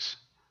excuses.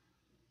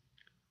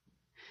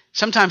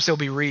 Sometimes there'll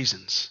be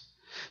reasons.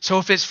 So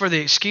if it's for the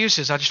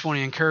excuses, I just want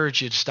to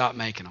encourage you to stop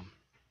making them.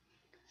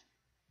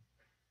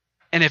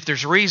 And if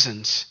there's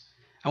reasons,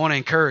 I want to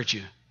encourage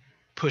you,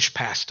 push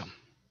past them.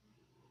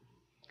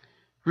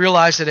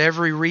 Realize that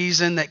every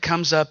reason that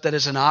comes up that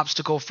is an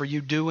obstacle for you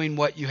doing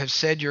what you have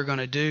said you're going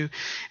to do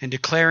and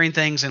declaring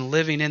things and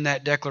living in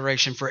that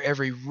declaration, for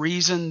every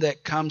reason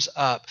that comes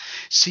up,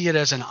 see it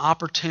as an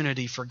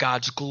opportunity for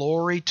God's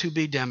glory to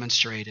be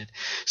demonstrated.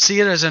 See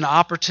it as an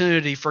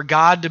opportunity for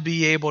God to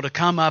be able to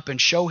come up and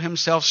show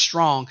himself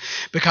strong,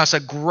 because a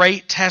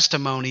great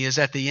testimony is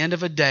at the end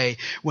of a day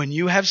when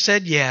you have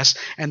said yes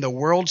and the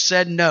world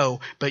said no,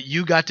 but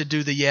you got to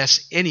do the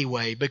yes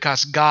anyway,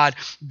 because God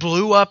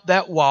blew up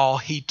that wall.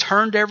 He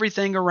turned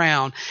everything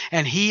around,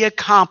 and he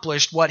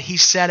accomplished what he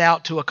set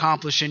out to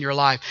accomplish in your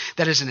life.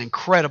 That is an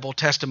incredible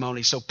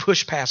testimony. So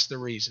push past the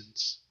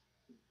reasons.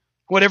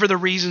 Whatever the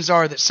reasons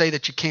are that say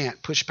that you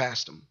can't, push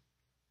past them.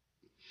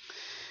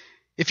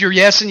 If you're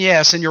yes and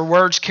yes, and your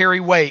words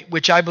carry weight,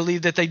 which I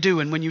believe that they do,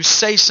 and when you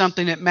say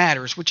something that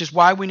matters, which is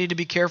why we need to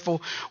be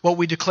careful what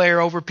we declare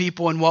over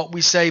people and what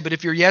we say, but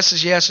if your yes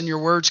is yes and your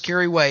words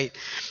carry weight,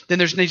 then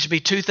there needs to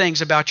be 2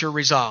 things about your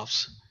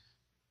resolves.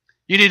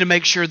 You need to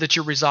make sure that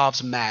your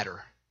resolves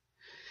matter.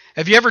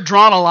 Have you ever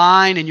drawn a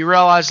line and you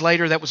realize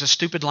later that was a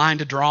stupid line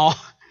to draw?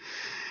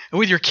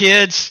 With your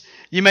kids,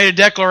 you made a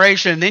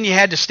declaration and then you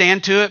had to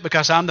stand to it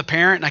because I'm the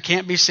parent and I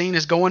can't be seen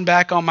as going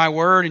back on my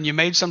word, and you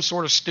made some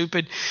sort of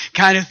stupid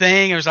kind of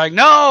thing. It was like,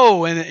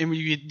 no, and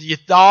you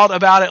thought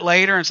about it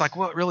later, and it's like,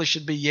 well, it really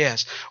should be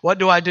yes. What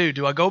do I do?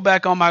 Do I go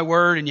back on my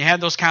word? And you have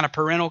those kind of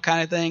parental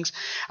kind of things.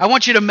 I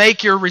want you to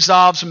make your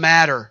resolves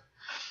matter.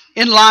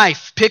 In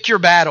life, pick your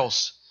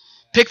battles.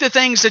 Pick the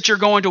things that you're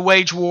going to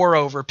wage war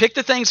over. Pick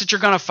the things that you're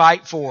going to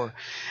fight for.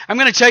 I'm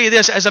going to tell you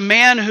this, as a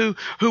man who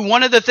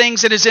one of the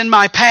things that is in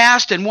my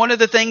past and one of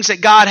the things that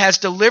God has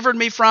delivered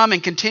me from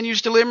and continues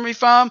to deliver me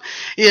from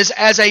is,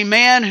 as a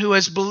man who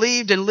has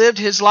believed and lived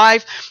his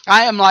life,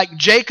 I am like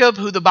Jacob,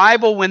 who the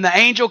Bible, when the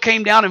angel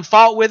came down and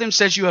fought with him,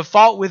 says you have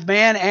fought with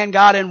man and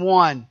God and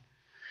won.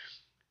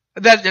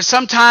 That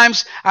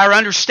sometimes I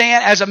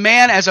understand, as a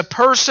man, as a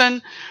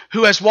person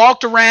who has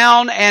walked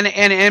around and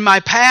in my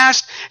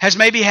past has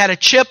maybe had a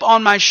chip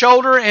on my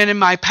shoulder, and in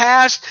my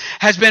past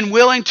has been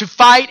willing to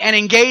fight and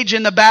engage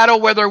in the battle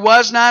where there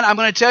was none. I'm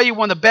going to tell you,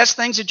 one of the best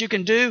things that you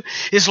can do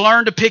is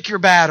learn to pick your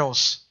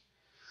battles.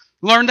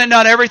 Learn that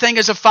not everything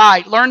is a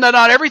fight. Learn that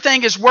not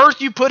everything is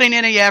worth you putting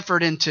any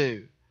effort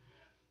into.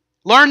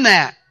 Learn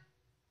that.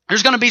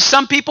 There's going to be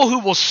some people who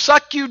will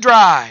suck you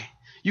dry.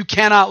 You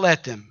cannot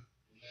let them.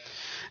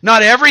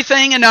 Not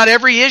everything and not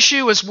every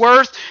issue is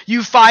worth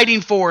you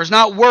fighting for. It's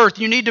not worth.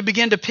 You need to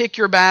begin to pick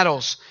your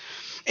battles.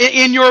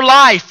 In your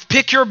life,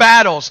 pick your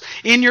battles.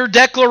 In your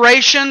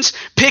declarations,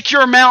 pick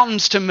your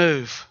mountains to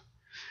move.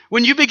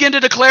 When you begin to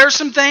declare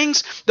some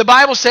things, the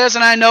Bible says,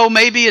 and I know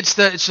maybe it's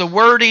the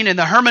wording and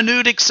the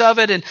hermeneutics of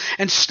it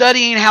and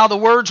studying how the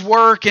words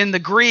work in the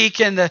Greek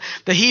and the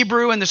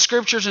Hebrew and the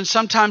Scriptures, and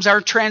sometimes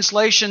our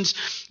translations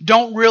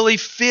don't really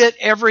fit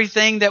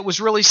everything that was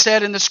really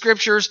said in the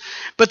Scriptures.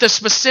 But the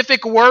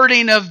specific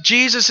wording of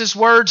Jesus'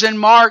 words in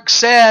Mark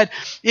said,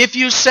 if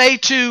you say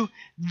to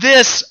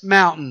this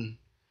mountain,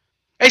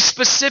 a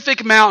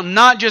specific mountain,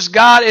 not just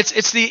God.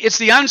 It's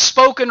the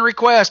unspoken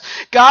request.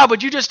 God,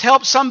 would you just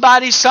help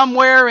somebody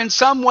somewhere in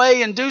some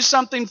way and do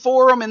something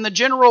for them in the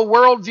general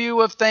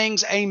worldview of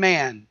things?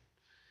 Amen.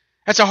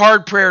 That's a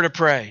hard prayer to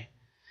pray.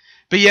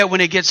 But yet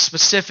when it gets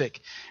specific,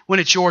 when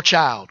it's your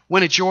child,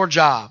 when it's your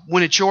job,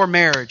 when it's your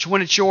marriage,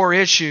 when it's your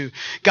issue,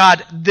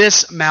 God,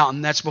 this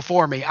mountain that's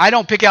before me. I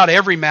don't pick out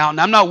every mountain.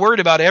 I'm not worried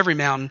about every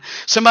mountain.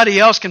 Somebody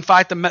else can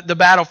fight the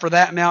battle for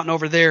that mountain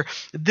over there.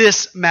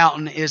 This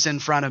mountain is in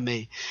front of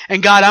me.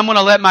 And God, I'm going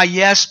to let my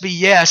yes be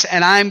yes,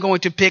 and I'm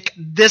going to pick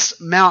this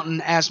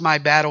mountain as my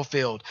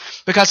battlefield.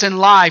 Because in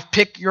life,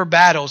 pick your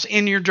battles.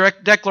 In your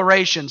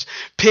declarations,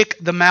 pick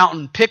the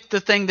mountain. Pick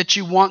the thing that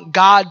you want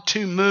God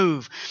to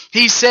move.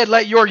 He said,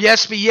 let your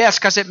yes be yes,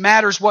 because it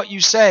matters what you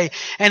say.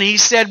 And he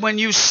said, when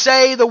you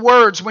say the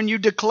words, when you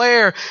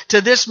declare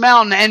to this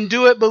mountain and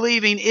do it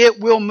believing, it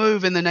will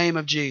move in the name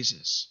of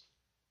Jesus.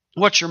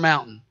 What's your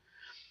mountain?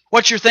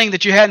 What's your thing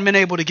that you hadn't been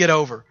able to get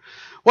over?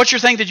 What's your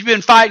thing that you've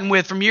been fighting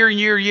with from year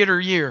to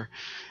year?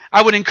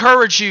 I would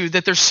encourage you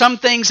that there's some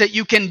things that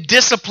you can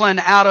discipline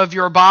out of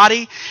your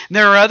body.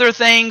 There are other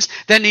things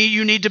that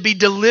you need to be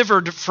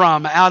delivered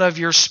from out of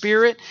your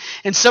spirit.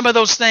 And some of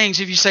those things,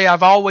 if you say,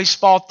 I've always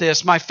fought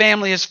this, my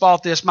family has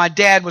fought this, my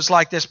dad was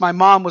like this, my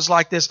mom was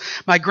like this,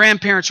 my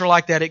grandparents are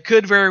like that, it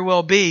could very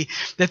well be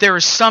that there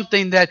is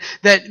something that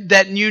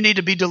you need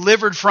to be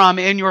delivered from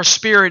in your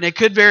spirit. It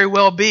could very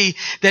well be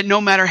that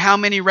no matter how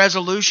many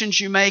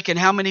resolutions you make and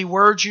how many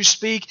words you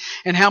speak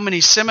and how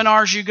many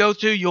seminars you go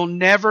through, you'll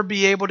never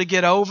be able to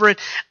get over it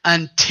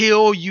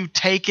until you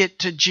take it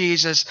to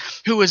Jesus,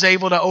 who is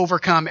able to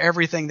overcome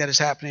everything that is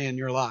happening in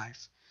your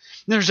life.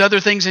 And there's other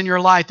things in your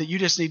life that you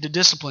just need to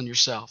discipline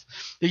yourself,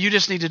 that you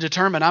just need to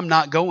determine, I'm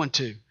not going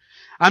to.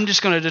 I'm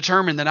just going to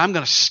determine that I'm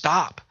going to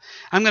stop.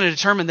 I'm going to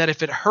determine that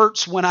if it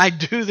hurts when I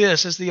do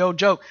this, as the old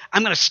joke,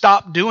 I'm going to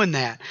stop doing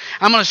that.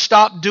 I'm going to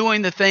stop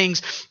doing the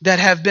things that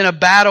have been a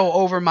battle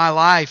over my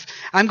life.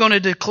 I'm going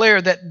to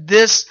declare that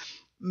this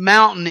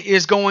mountain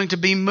is going to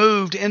be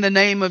moved in the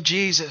name of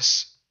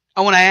Jesus.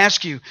 I want to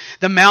ask you,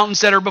 the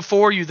mountains that are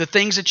before you, the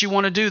things that you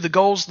want to do, the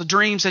goals, the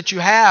dreams that you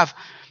have,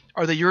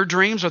 are they your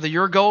dreams, are they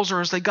your goals,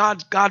 or is they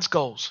God's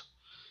goals?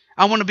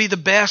 I want to be the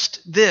best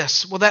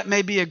this. Well, that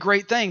may be a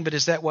great thing, but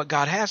is that what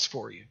God has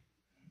for you?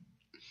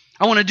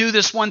 I want to do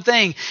this one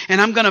thing, and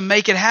I'm going to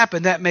make it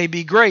happen. That may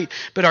be great,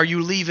 but are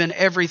you leaving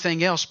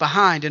everything else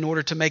behind in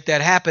order to make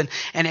that happen?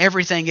 And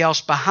everything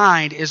else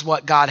behind is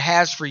what God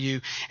has for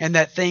you, and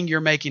that thing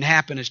you're making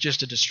happen is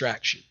just a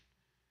distraction.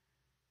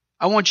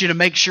 I want you to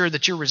make sure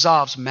that your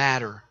resolves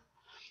matter.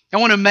 I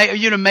want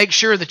you to make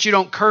sure that you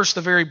don't curse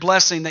the very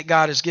blessing that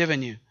God has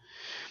given you.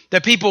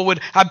 That people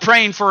I'm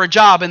praying for a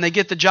job and they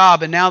get the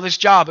job, and now this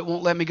job, it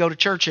won't let me go to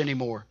church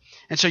anymore.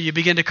 And so you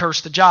begin to curse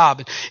the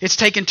job. It's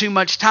taken too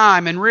much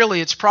time, and really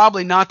it's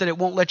probably not that it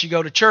won't let you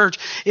go to church.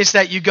 It's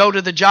that you go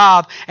to the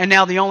job, and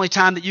now the only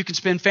time that you can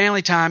spend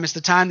family time is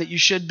the time that you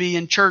should be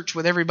in church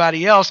with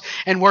everybody else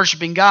and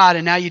worshiping God.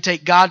 And now you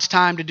take God's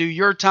time to do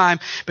your time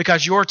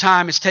because your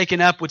time is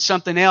taken up with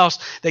something else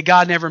that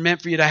God never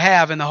meant for you to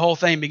have, and the whole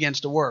thing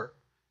begins to work.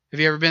 Have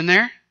you ever been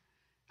there?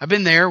 I've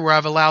been there where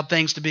I've allowed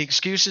things to be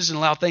excuses and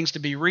allowed things to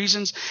be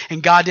reasons,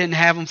 and God didn't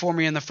have them for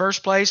me in the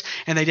first place,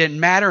 and they didn't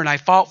matter, and I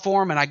fought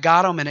for them, and I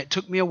got them, and it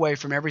took me away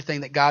from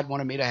everything that God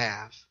wanted me to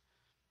have.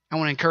 I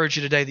want to encourage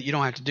you today that you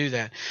don't have to do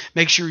that.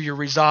 Make sure your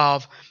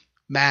resolve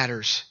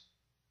matters.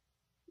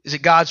 Is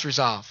it God's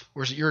resolve,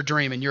 or is it your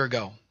dream and your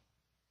goal?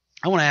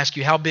 I want to ask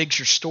you, how big's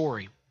your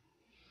story?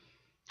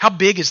 How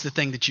big is the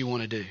thing that you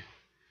want to do?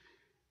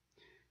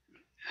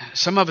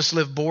 Some of us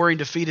live boring,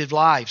 defeated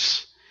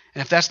lives.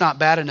 And if that's not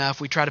bad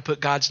enough, we try to put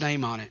God's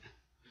name on it.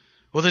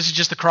 Well, this is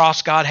just the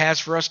cross God has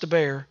for us to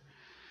bear.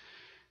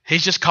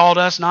 He's just called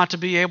us not to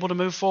be able to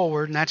move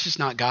forward, and that's just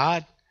not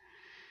God.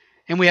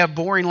 And we have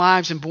boring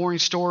lives and boring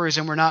stories,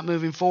 and we're not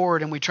moving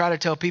forward, and we try to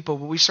tell people,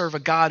 well, we serve a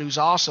God who's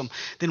awesome.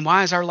 Then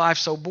why is our life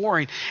so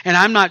boring? And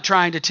I'm not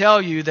trying to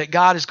tell you that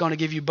God is going to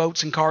give you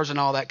boats and cars and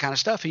all that kind of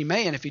stuff. He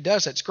may, and if He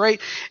does, that's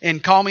great.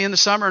 And call me in the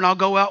summer, and I'll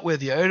go out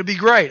with you. It'll be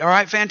great. All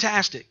right,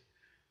 fantastic.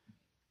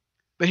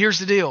 But here's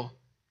the deal.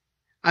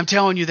 I'm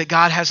telling you that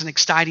God has an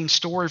exciting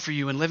story for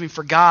you, and living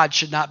for God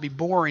should not be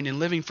boring, and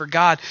living for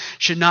God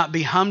should not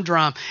be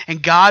humdrum.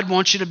 And God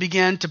wants you to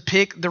begin to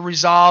pick the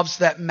resolves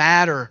that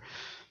matter.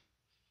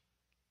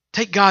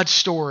 Take God's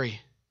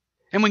story.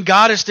 And when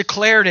God has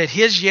declared it,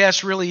 His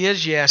yes really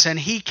is yes. And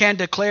He can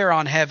declare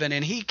on heaven,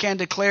 and He can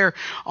declare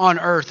on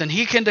earth, and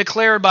He can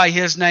declare by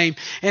His name,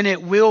 and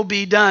it will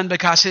be done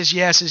because His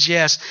yes is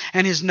yes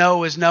and His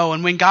no is no.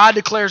 And when God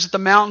declares that the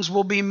mountains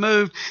will be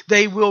moved,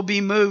 they will be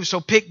moved.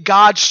 So pick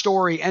God's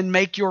story and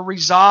make your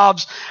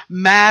resolves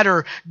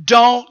matter.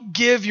 Don't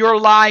give your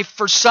life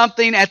for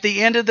something at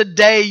the end of the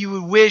day you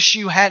would wish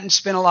you hadn't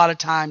spent a lot of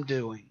time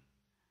doing.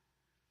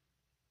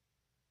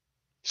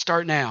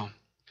 Start now.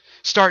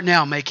 Start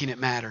now making it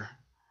matter.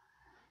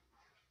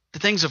 The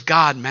things of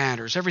God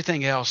matters.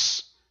 Everything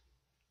else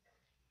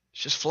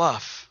is just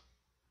fluff.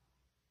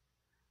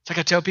 It's like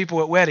I tell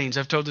people at weddings.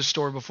 I've told this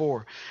story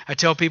before. I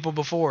tell people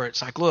before,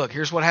 it's like, look,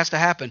 here's what has to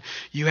happen.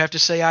 You have to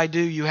say I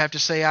do. You have to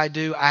say I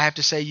do. I have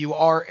to say you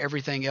are.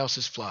 Everything else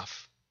is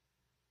fluff.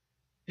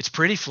 It's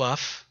pretty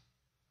fluff.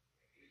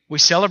 We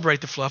celebrate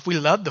the fluff. We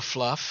love the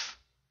fluff.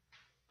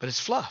 But it's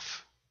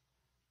fluff.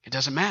 It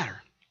doesn't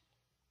matter.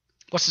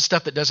 What's the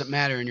stuff that doesn't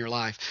matter in your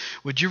life?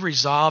 Would you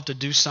resolve to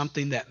do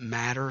something that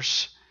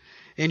matters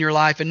in your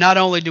life? And not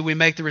only do we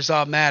make the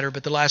resolve matter,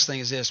 but the last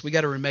thing is this. We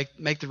got to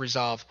make the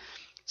resolve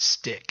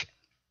stick.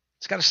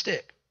 It's got to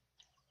stick.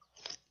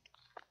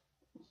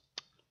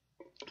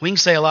 We can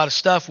say a lot of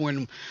stuff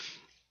when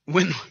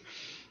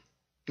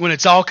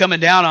it's all coming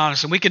down on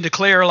us, and we can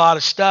declare a lot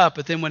of stuff,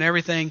 but then when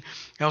everything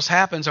else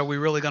happens, are we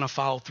really going to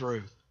follow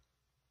through?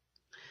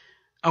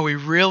 Are we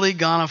really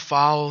going to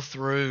follow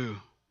through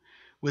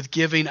with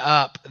giving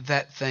up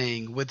that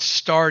thing, with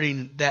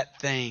starting that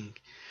thing?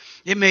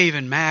 It may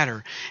even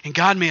matter. And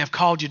God may have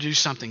called you to do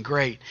something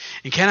great.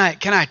 And can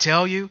I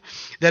tell you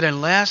that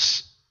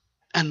unless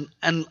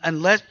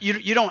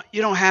you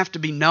don't have to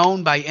be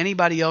known by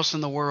anybody else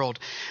in the world,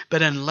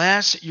 but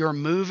unless you're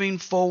moving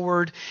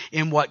forward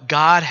in what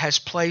God has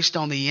placed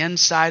on the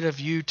inside of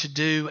you to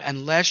do,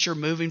 unless you're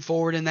moving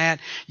forward in that,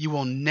 you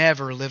will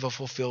never live a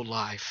fulfilled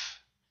life.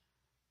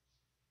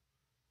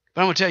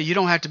 But I'm going to tell you, you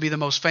don't have to be the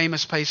most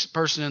famous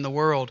person in the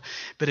world.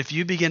 But if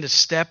you begin to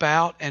step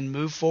out and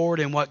move forward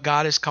in what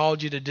God has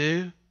called you to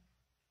do,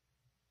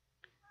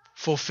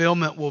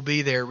 fulfillment will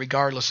be there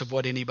regardless of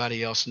what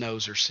anybody else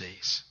knows or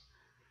sees.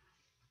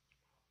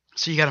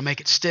 So you got to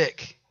make it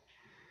stick.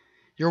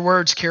 Your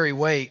words carry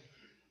weight.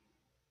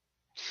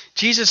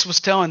 Jesus was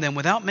telling them,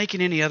 without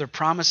making any other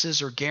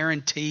promises or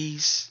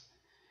guarantees,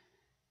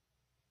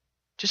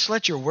 just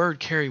let your word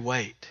carry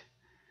weight.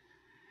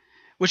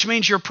 Which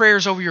means your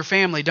prayers over your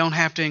family don't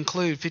have to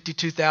include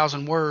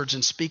 52,000 words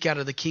and speak out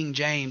of the King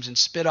James and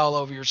spit all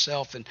over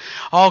yourself and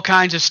all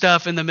kinds of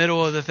stuff in the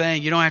middle of the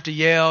thing. You don't have to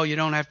yell. You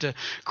don't have to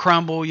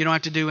crumble. You don't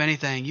have to do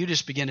anything. You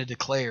just begin to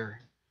declare,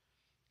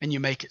 and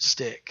you make it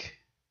stick.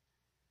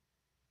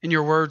 And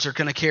your words are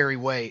going to carry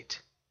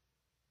weight.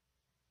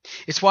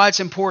 It's why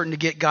it's important to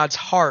get God's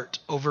heart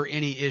over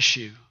any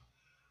issue.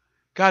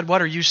 God,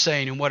 what are you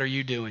saying and what are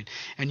you doing?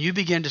 And you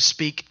begin to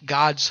speak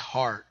God's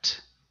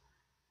heart.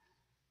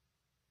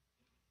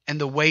 And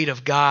the weight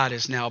of God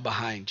is now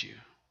behind you.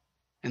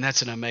 And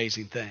that's an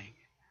amazing thing.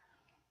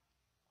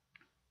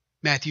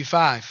 Matthew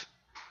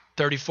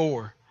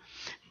 5:34.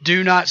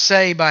 Do not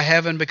say by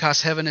heaven,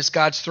 because heaven is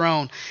God's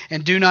throne.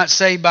 And do not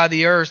say by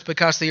the earth,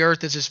 because the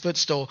earth is His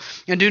footstool.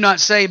 And do not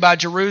say by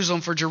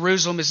Jerusalem, for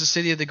Jerusalem is the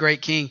city of the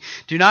great King.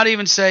 Do not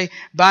even say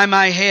by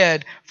my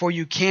head, for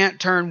you can't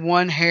turn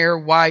one hair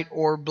white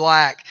or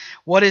black.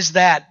 What is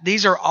that?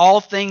 These are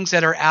all things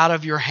that are out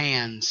of your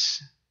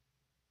hands.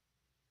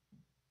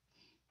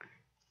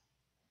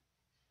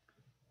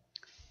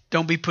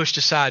 Don't be pushed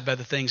aside by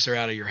the things that are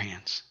out of your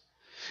hands.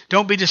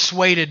 Don't be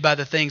dissuaded by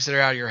the things that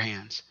are out of your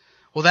hands.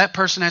 Well, that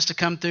person has to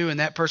come through, and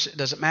that person, it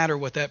doesn't matter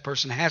what that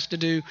person has to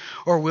do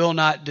or will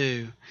not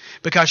do,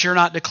 because you're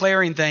not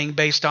declaring things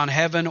based on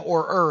heaven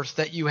or earth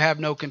that you have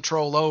no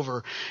control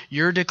over.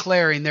 You're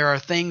declaring there are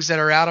things that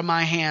are out of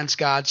my hands,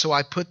 God, so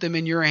I put them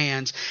in your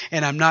hands,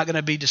 and I'm not going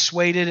to be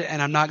dissuaded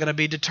and I'm not going to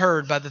be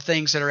deterred by the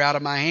things that are out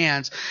of my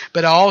hands.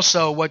 But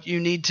also what you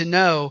need to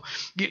know,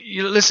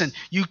 listen,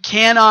 you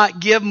cannot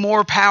give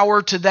more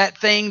power to that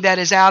thing that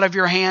is out of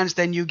your hands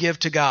than you give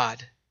to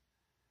God.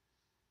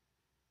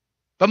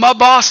 But my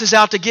boss is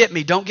out to get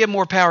me. Don't give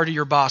more power to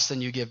your boss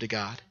than you give to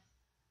God.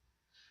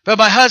 But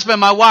my husband,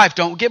 my wife,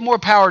 don't give more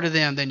power to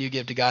them than you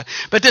give to God.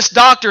 But this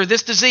doctor,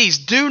 this disease,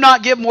 do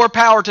not give more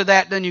power to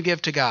that than you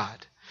give to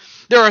God.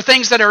 There are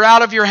things that are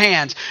out of your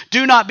hands.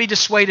 Do not be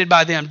dissuaded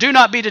by them. Do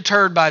not be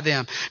deterred by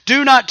them.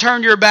 Do not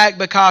turn your back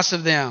because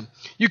of them.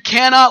 You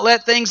cannot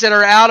let things that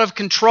are out of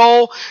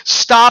control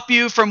stop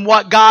you from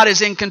what God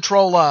is in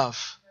control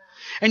of.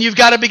 And you've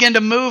got to begin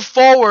to move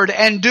forward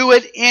and do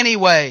it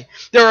anyway.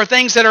 There are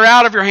things that are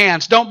out of your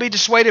hands. Don't be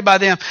dissuaded by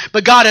them.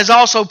 But God has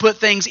also put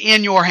things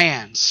in your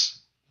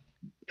hands.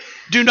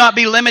 Do not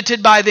be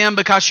limited by them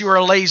because you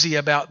are lazy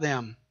about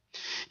them.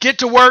 Get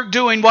to work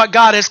doing what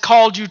God has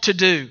called you to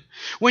do.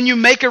 When you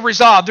make a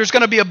resolve, there's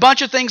going to be a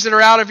bunch of things that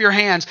are out of your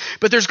hands,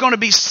 but there's going to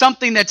be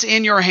something that's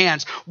in your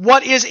hands.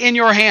 What is in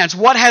your hands?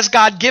 What has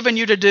God given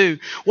you to do?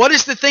 What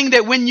is the thing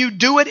that when you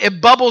do it, it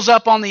bubbles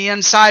up on the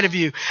inside of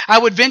you? I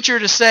would venture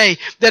to say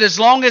that as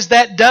long as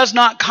that does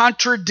not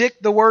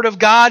contradict the Word of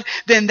God,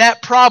 then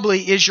that probably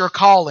is your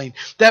calling.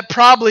 That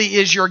probably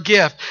is your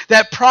gift.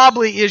 That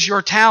probably is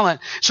your talent.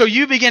 So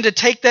you begin to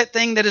take that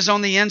thing that is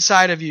on the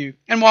inside of you.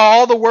 And while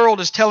all the world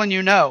is telling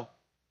you no,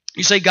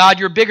 you say, God,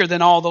 you're bigger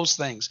than all those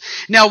things.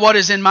 Now, what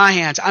is in my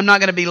hands? I'm not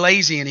going to be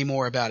lazy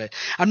anymore about it.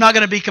 I'm not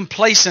going to be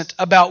complacent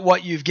about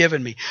what you've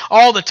given me.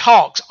 All the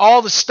talks,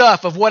 all the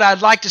stuff of what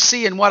I'd like to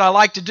see and what I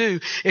like to do,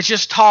 it's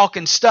just talk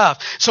and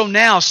stuff. So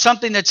now,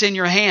 something that's in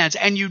your hands,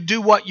 and you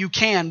do what you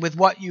can with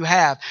what you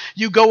have.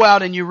 You go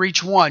out and you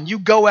reach one. You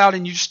go out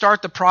and you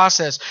start the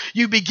process.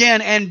 You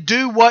begin and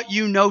do what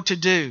you know to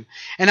do.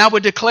 And I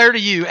would declare to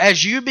you,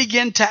 as you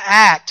begin to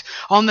act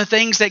on the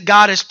things that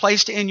God has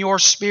placed in your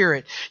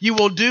spirit, you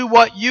will do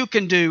what you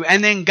can do,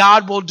 and then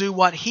God will do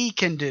what He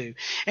can do.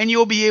 And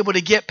you'll be able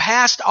to get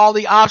past all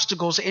the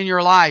obstacles in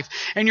your life.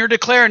 And you're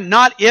declaring,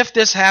 not if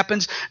this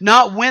happens,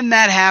 not when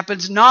that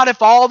happens, not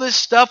if all this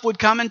stuff would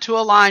come into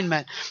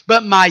alignment,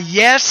 but my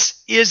yes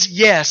is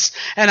yes.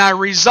 And I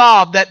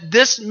resolve that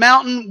this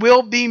mountain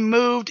will be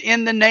moved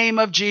in the name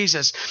of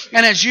Jesus.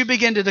 And as you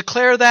begin to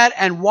declare that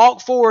and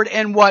walk forward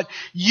in what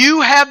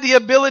you have the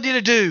ability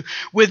to do,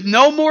 with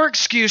no more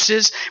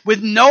excuses,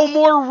 with no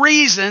more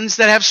reasons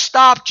that have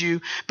stopped you,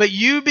 but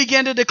you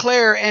begin to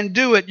declare and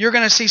do it, you're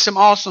going to see some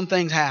awesome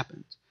things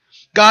happen.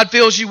 God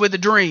fills you with the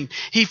dream.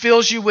 He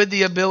fills you with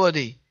the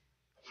ability.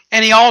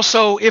 And He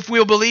also, if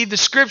we'll believe the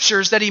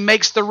Scriptures, that He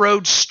makes the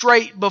road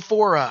straight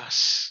before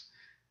us.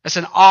 That's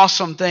an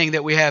awesome thing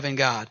that we have in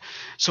God.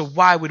 So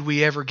why would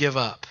we ever give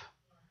up?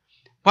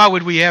 Why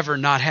would we ever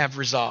not have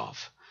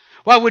resolve?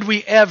 Why would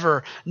we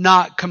ever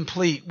not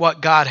complete what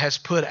God has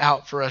put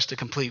out for us to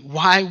complete?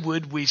 Why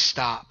would we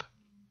stop?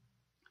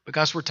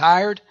 Because we're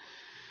tired?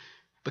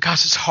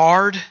 Because it's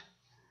hard?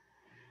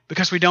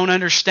 Because we don't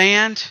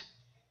understand?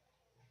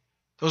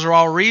 Those are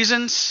all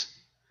reasons.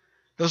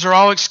 Those are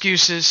all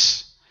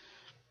excuses.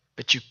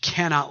 But you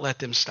cannot let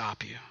them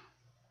stop you.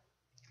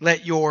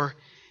 Let your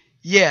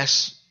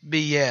yes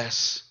be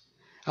yes.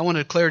 I want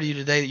to declare to you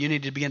today that you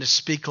need to begin to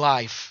speak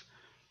life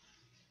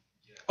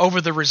over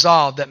the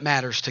resolve that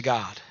matters to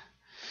God.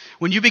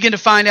 When you begin to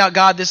find out,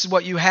 God, this is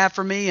what you have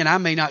for me, and I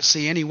may not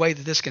see any way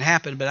that this can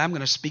happen, but I'm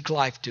going to speak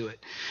life to it.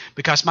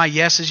 Because my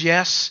yes is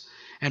yes,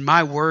 and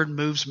my word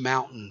moves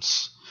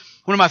mountains.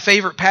 One of my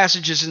favorite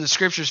passages in the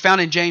Scriptures found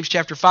in James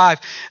chapter 5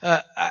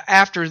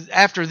 after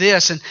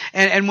this,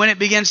 and when it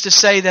begins to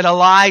say that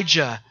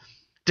Elijah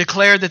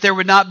declared that there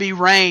would not be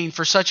rain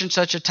for such and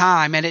such a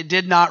time, and it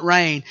did not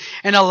rain.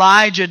 And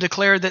Elijah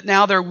declared that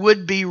now there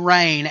would be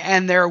rain,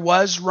 and there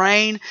was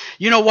rain.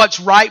 You know what's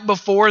right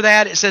before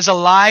that? It says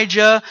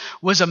Elijah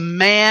was a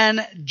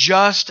man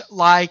just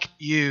like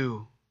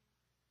you,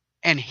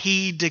 and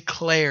he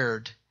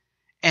declared,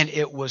 and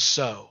it was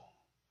so.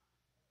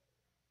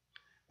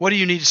 What do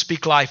you need to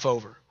speak life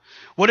over?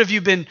 What have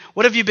you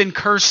been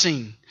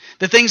cursing?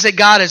 The things that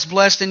God has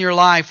blessed in your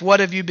life, what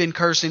have you been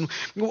cursing?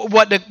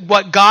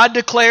 What God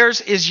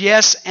declares is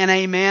yes and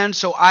amen,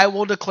 so I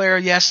will declare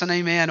yes and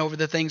amen over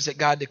the things that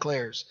God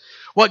declares.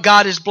 What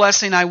God is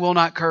blessing, I will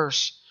not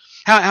curse.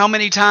 How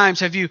many times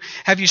have you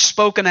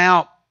spoken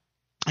out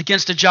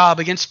against a job,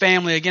 against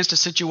family, against a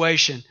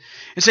situation,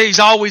 and say, he's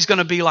always going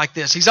to be like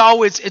this. It's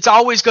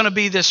always going to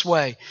be this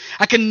way.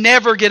 I can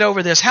never get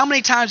over this. How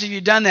many times have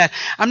you done that?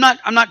 I'm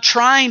not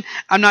trying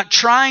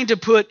to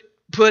put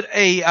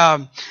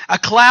a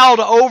cloud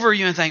over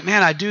you and think,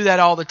 man, I do that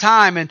all the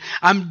time and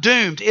I'm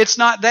doomed. It's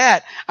not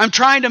that. I'm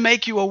trying to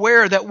make you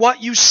aware that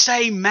what you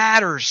say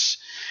matters.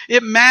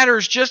 It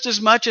matters just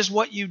as much as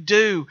what you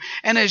do.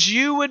 And as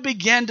you would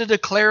begin to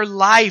declare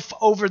life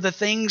over the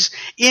things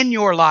in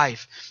your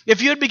life,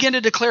 if you would begin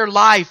to declare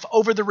life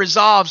over the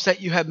resolves that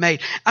you have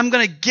made, I'm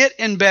going to get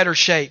in better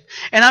shape.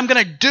 And I'm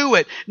going to do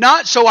it,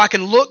 not so I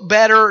can look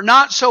better,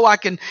 not so I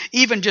can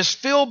even just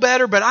feel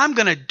better, but I'm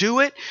going to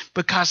do it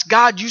because,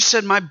 God, you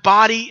said my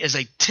body is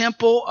a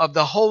temple of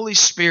the Holy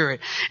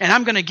Spirit. And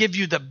I'm going to give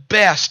you the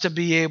best to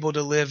be able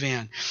to live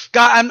in.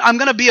 God, I'm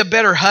going to be a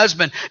better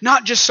husband,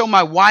 not just so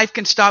my wife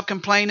can stop stop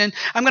complaining.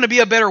 I'm going to be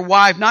a better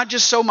wife, not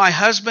just so my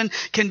husband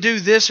can do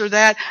this or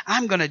that.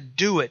 I'm going to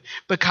do it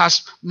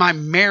because my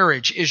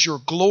marriage is your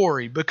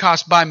glory,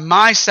 because by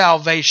my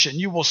salvation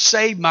you will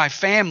save my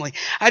family.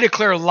 I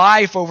declare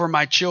life over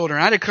my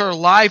children. I declare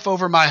life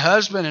over my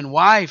husband and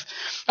wife.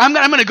 I'm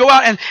going to go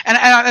out and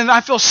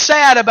I feel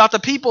sad about the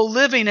people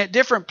living at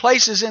different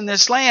places in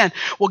this land.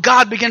 Well,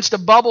 God begins to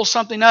bubble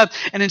something up,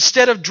 and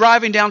instead of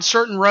driving down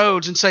certain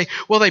roads and say,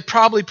 well, they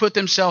probably put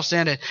themselves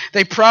in it.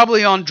 They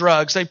probably on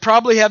drugs. They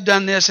probably have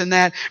done this and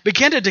that.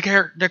 Begin to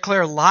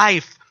declare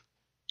life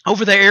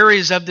over the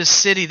areas of this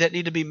city that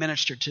need to be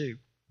ministered to.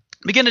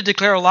 Begin to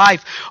declare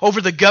life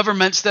over the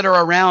governments that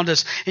are around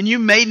us. And you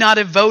may not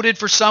have voted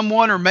for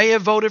someone or may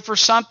have voted for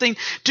something.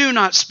 Do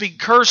not speak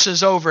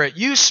curses over it.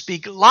 You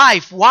speak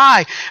life.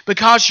 Why?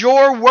 Because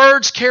your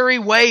words carry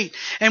weight.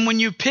 And when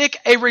you pick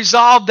a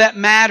resolve that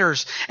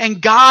matters,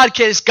 and God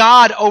is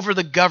God over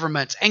the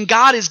governments, and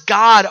God is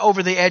God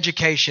over the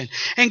education,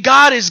 and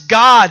God is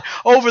God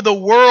over the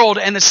world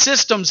and the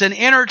systems and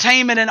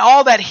entertainment and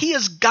all that. He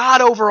is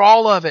God over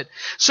all of it.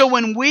 So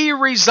when we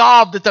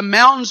resolve that the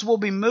mountains will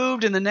be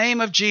moved in the name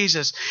of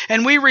Jesus,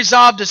 and we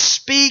resolve to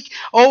speak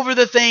over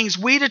the things,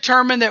 we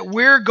determine that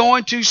we're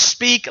going to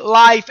speak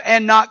life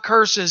and not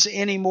curses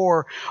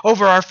anymore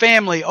over our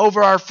family,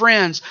 over our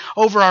friends,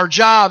 over our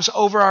jobs,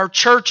 over our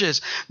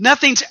churches.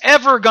 Nothing's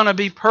ever going to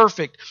be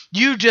perfect.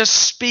 You just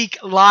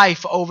speak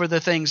life over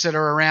the things that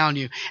are around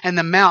you, and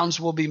the mountains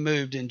will be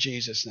moved in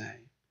Jesus'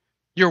 name.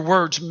 Your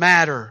words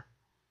matter.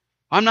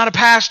 I'm not a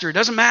pastor. It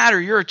doesn't matter.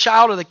 You're a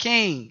child of the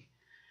King.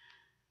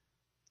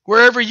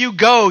 Wherever you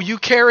go, you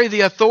carry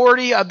the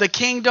authority of the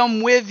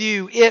kingdom with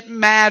you. It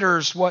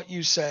matters what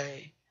you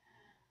say.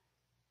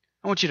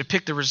 I want you to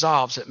pick the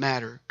resolves that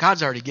matter.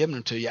 God's already given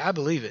them to you. I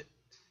believe it.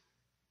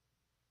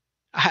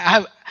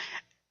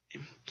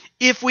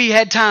 If we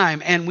had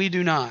time, and we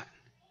do not,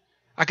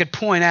 I could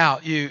point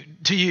out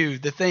to you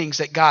the things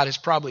that God has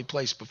probably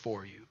placed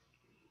before you.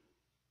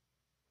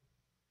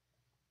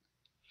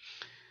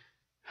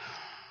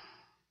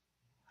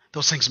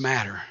 Those things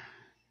matter.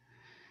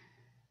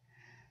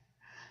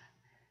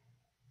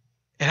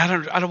 And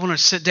I don't want to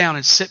sit down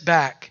and sit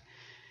back.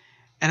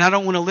 And I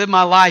don't want to live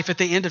my life at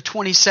the end of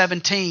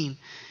 2017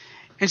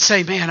 and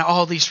say, man,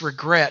 all these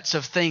regrets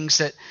of things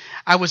that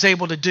I was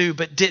able to do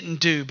but didn't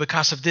do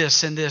because of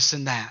this and this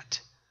and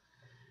that.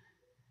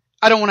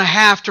 I don't want to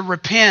have to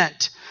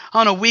repent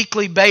on a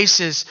weekly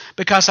basis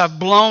because I've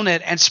blown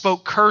it and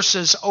spoke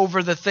curses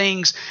over the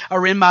things that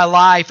are in my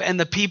life and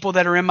the people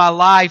that are in my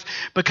life,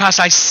 because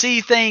I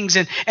see things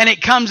and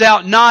it comes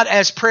out not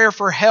as prayer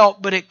for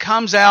help, but it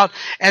comes out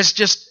as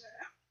just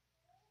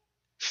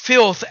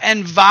filth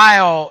and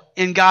vile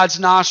in God's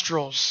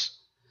nostrils.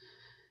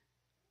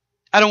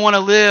 I don't want to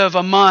live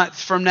a month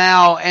from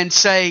now and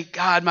say,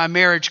 God, my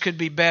marriage could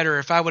be better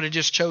if I would have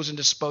just chosen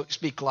to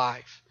speak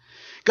life.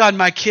 God,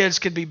 my kids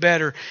could be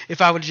better if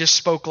I would have just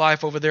spoke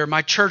life over there.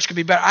 My church could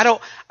be better.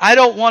 I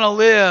don't want to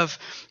live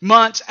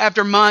months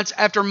after months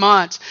after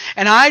months.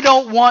 And I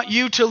don't want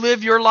you to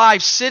live your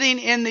life sitting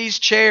in these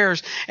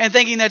chairs and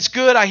thinking that's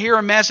good, I hear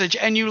a message,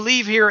 and you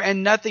leave here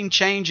and nothing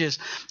changes.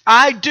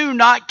 I do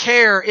not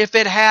care if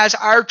it has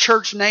our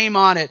church name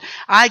on it.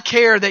 I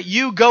care that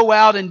you go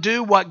out and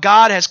do what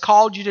God has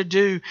called you to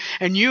do,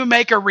 and you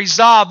make a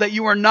resolve that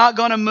you are not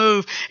going to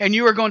move, and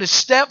you are going to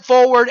step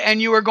forward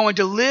and you are going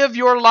to live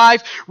your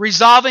life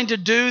resolving to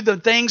do the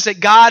things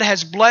that God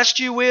has blessed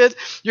you with.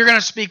 You're going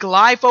to speak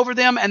life over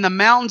them, and the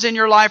mountains in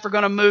your life are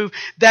going to move.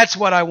 That's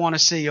what I want to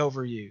see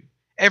over you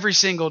every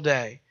single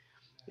day.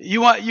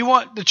 You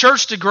want the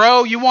church to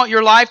grow. You want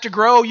your life to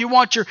grow. You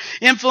want your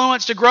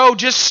influence to grow.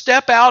 Just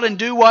step out and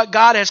do what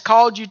God has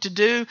called you to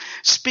do.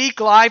 Speak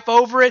life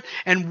over it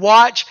and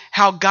watch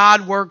how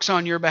God works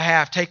on your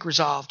behalf. Take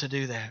resolve to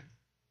do that.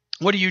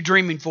 What are you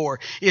dreaming for?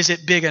 Is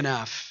it big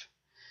enough?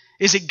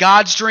 Is it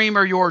God's dream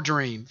or your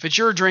dream? If it's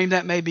your dream,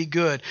 that may be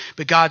good,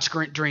 but God's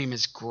dream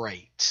is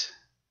great.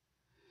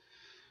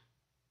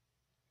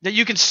 That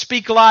you can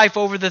speak life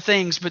over the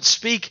things, but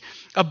speak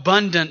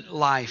abundant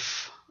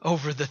life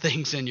over the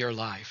things in your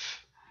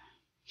life.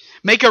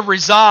 Make a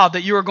resolve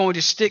that you are going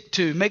to stick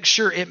to. Make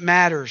sure it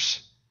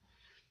matters.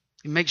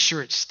 And make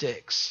sure it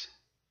sticks.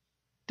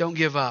 Don't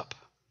give up.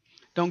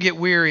 Don't get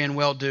weary in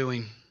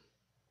well-doing.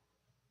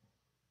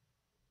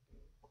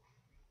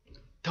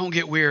 Don't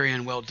get weary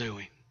in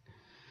well-doing.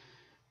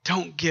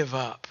 Don't give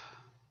up.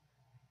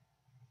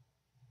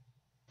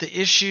 The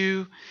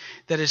issue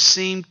that has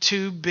seemed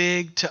too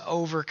big to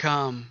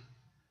overcome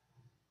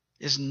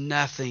is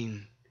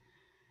nothing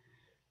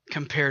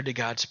compared to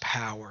God's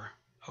power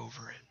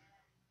over it.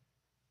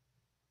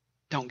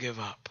 Don't give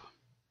up.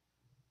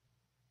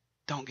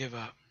 Don't give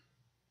up.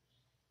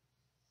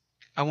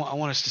 I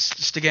want us to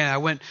stick in. I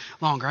went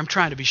longer. I'm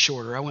trying to be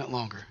shorter. I went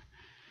longer.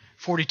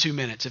 42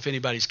 minutes if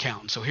anybody's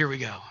counting. So here we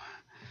go.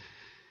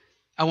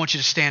 I want you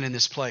to stand in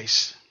this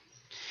place.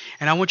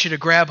 And I want you to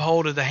grab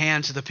hold of the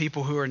hands of the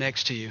people who are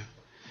next to you.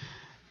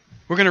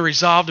 We're going to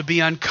resolve to be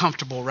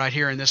uncomfortable right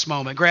here in this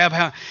moment.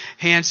 Grab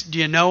hands. Do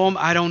you know them?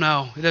 I don't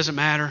know. It doesn't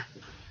matter.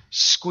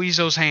 Squeeze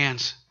those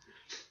hands.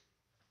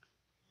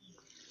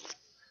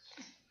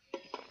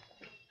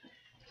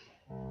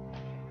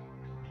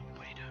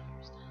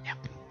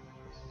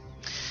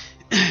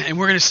 And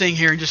we're going to sing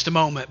here in just a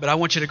moment, but I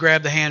want you to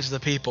grab the hands of the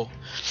people.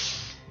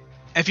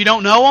 If you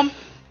don't know them,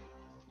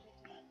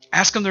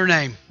 ask them their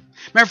name.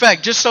 Matter of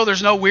fact, just so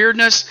there's no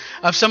weirdness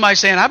of somebody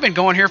saying, I've been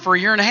going here for a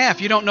year and a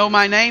half. You don't know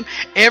my name?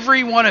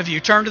 Every one of you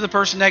turn to the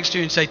person next to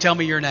you and say, tell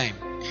me your name.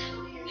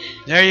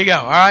 There you go.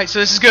 All right, so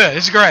this is good.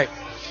 This is great.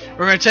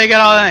 We're going to take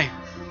out all the name.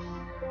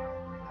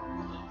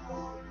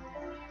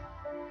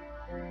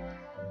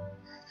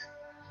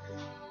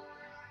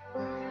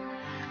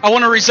 I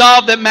want a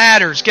resolve that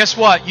matters. Guess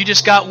what? You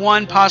just got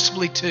one,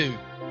 possibly two.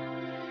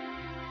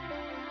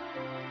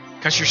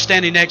 Because you're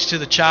standing next to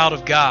the child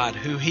of God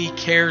who He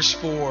cares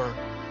for.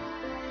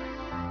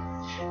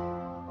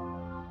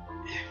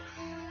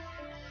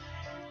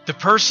 The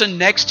person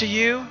next to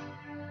you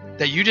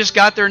that you just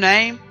got their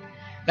name,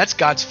 that's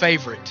God's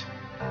favorite.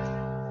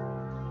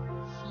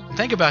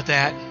 Think about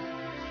that.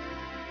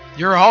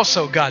 You're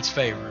also God's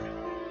favorite.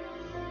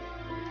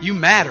 You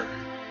matter.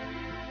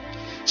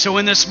 So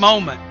in this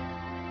moment,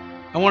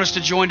 I want us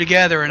to join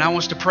together and I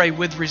want us to pray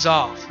with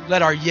resolve.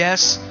 Let our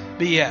yes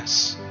be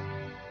yes.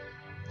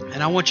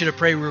 And I want you to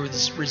pray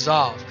with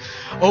resolve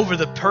over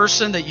the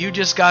person that you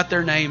just got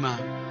their name on.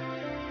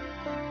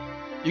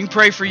 You can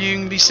pray for you, you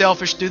can be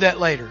selfish, do that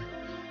later.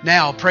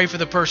 Now, pray for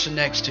the person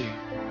next to you.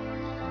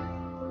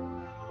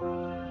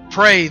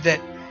 Pray that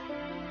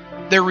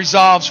their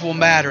resolves will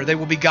matter. They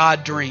will be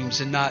God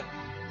dreams and not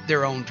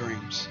their own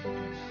dreams.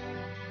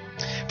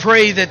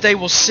 Pray that they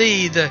will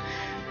see the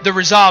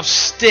resolve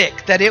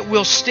stick, that it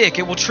will stick.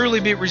 It will truly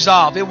be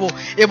resolved. It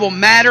will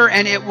matter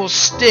and it will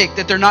stick,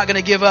 that they're not going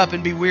to give up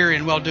and be weary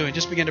in well-doing.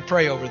 Just begin to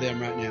pray over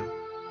them right now.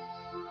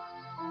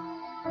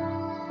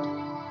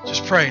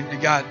 Just pray to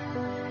God.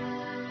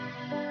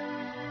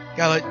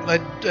 God,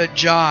 let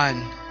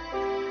John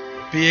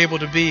be able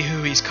to be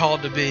who he's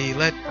called to be.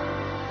 Let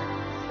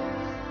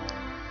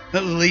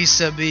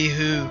Lisa be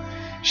who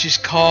she's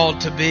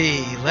called to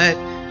be.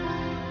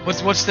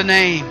 What's the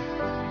name?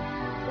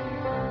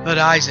 Let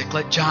Isaac,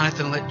 let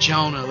Jonathan, let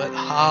Jonah, let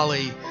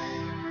Holly.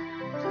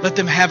 Let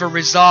them have a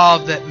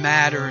resolve that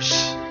matters.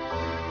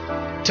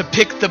 To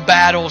pick the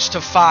battles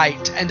to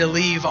fight and to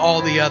leave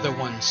all the other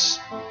ones.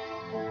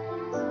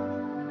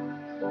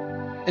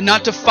 And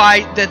not to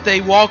fight that they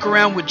walk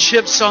around with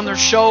chips on their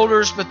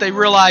shoulders, but they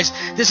realize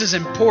this is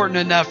important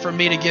enough for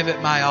me to give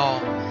it my all.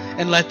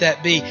 And let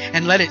that be.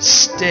 And let it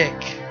stick.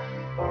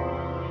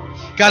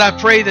 God, I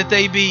pray that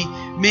they be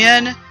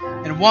men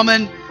and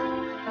women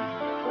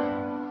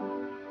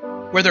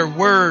where their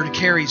word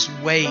carries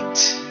weight.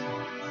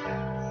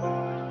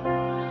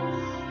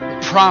 The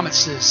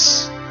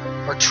promises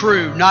are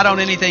true, not on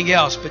anything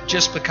else, but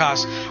just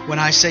because when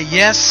I say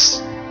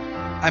yes,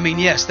 I mean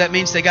yes. That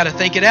means they got to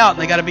think it out and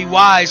they got to be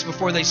wise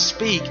before they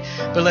speak.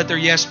 But let their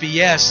yes be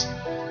yes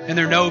and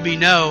their no be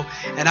no.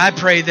 And I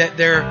pray that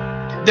their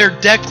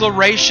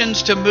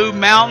declarations to move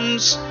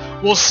mountains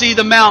will see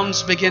the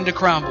mountains begin to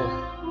crumble.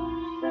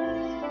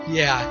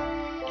 Yeah.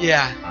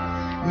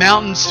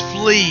 Mountains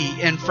flee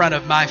in front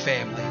of my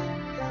family.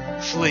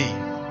 Flee.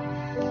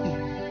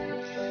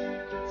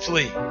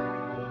 Flee.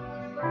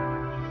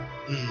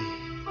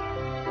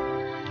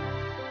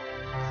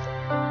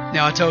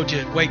 Now I told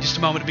you, wait just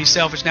a moment to be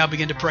selfish. Now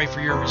begin to pray for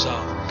your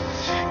resolve.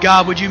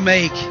 God, would you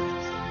make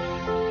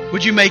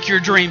your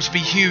dreams be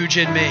huge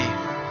in me?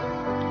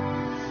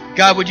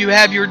 God, would you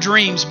have your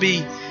dreams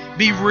be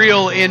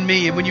real in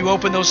me? And when you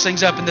open those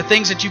things up and the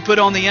things that you put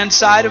on the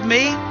inside of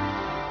me,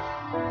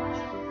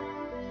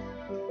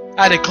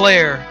 I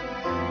declare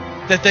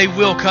that they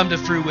will come to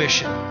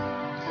fruition.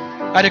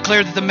 I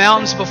declare that the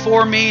mountains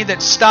before me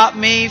that stop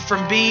me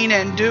from being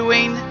and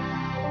doing,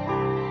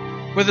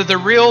 whether they're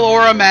real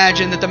or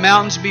imagined, that the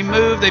mountains be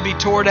moved, they be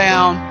tore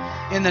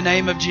down in the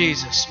name of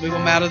Jesus. Move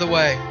them out of the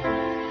way.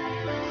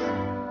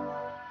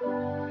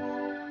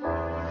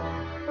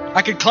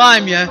 I could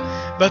climb you,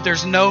 but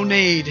there's no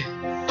need.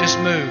 Just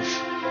move.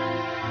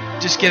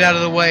 Just get out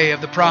of the way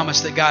of the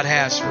promise that God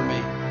has for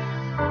me.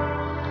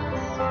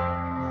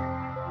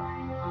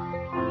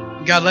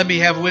 God, let me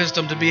have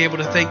wisdom to be able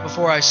to think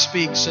before I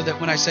speak so that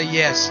when I say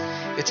yes,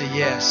 it's a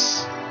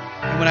yes.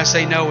 And when I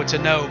say no, it's a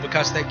no,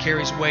 because that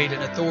carries weight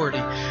and authority.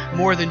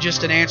 More than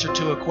just an answer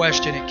to a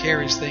question, it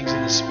carries things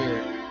in the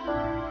Spirit.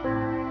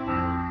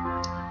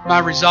 My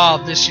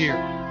resolve this year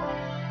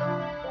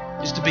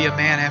is to be a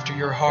man after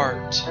your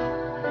heart.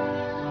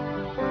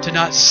 To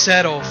not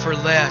settle for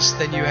less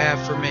than you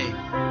have for me.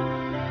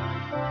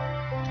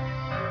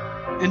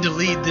 And to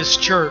lead this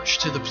church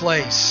to the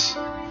place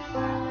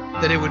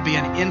that it would be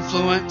an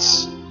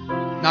influence,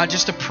 not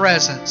just a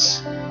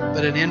presence,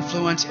 but an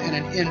influence and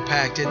an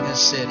impact in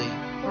this city.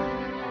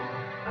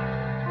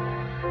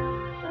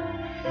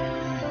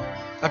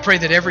 I pray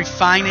that every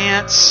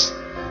finance,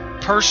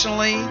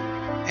 personally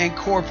and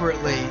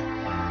corporately,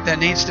 that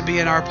needs to be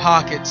in our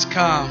pockets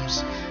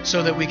comes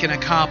so that we can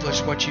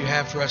accomplish what you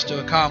have for us to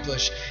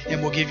accomplish.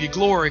 And we'll give you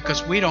glory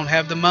because we don't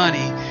have the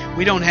money.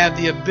 We don't have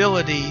the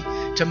ability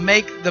to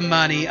make the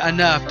money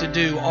enough to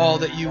do all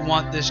that you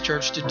want this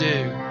church to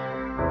do.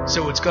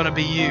 So it's going to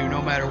be you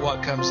no matter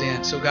what comes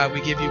in. So God,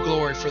 we give you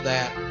glory for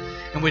that.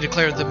 And we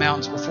declare the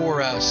mountains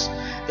before us,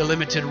 the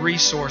limited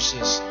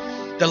resources,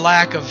 the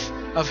lack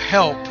of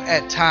help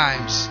at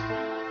times,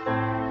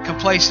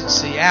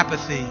 complacency,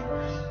 apathy,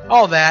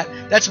 all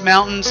that's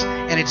mountains,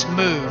 and it's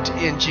moved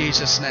in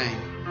Jesus' name.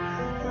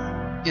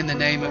 In the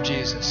name of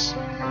Jesus.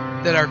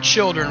 That our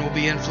children will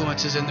be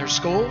influences in their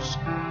schools,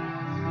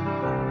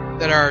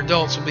 that our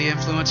adults will be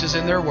influences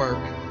in their work,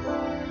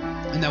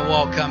 and that will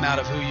all come out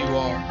of who you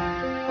are.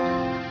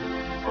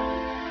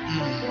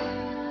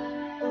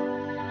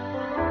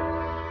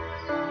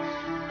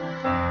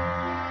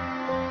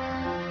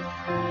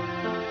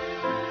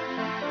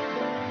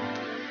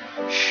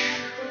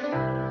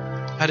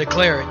 I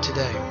declare it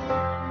today.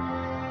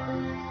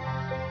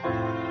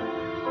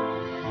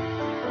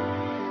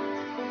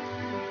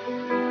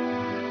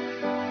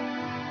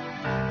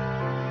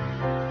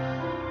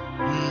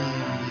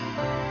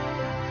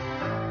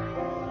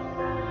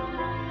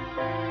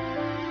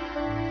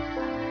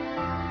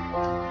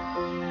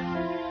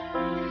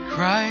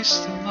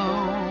 Christ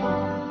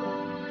alone,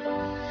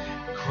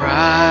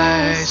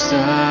 Christ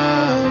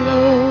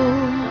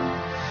alone,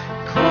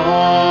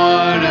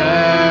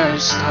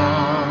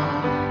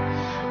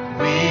 cornerstone,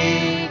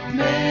 weak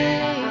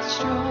made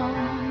strong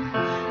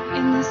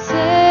in the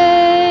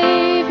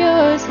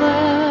Savior's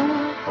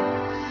love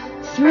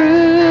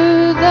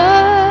through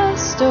the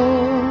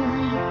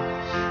storm.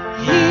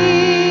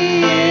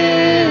 He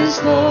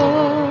is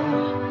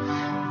Lord,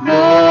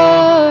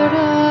 Lord.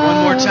 One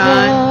more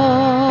time.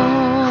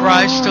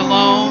 Christ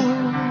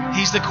alone,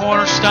 He's the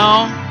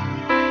cornerstone.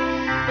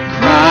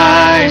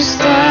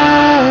 Christ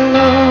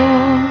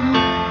alone,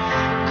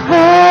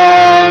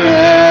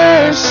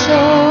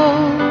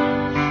 cornerstone,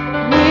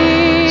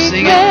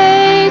 we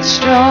made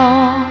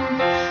strong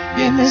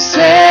in the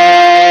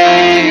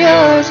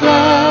Savior's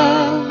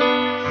love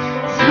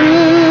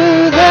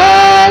through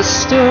the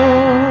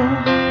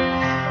storm.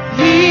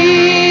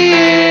 He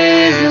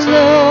is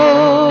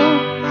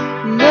Lord,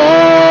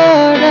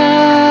 Lord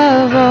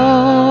of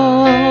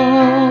all.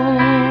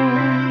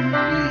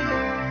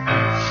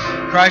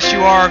 Christ, you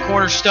are our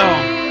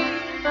cornerstone.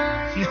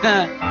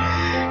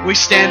 We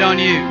stand on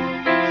you.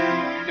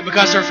 And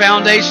because our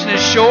foundation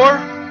is sure,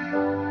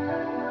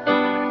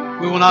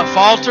 we will not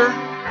falter.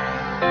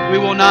 We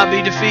will not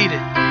be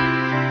defeated.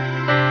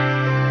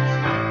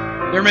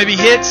 There may be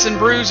hits and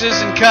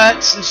bruises and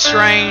cuts and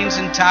strains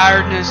and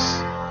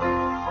tiredness,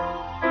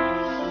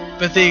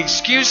 but the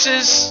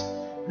excuses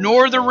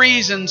nor the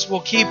reasons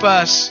will keep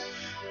us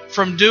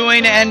from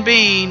doing and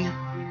being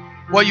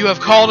what you have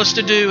called us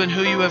to do and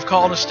who you have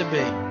called us to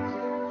be.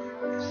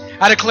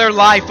 I declare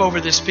life over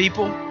this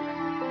people.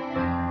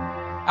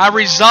 I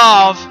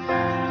resolve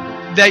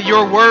that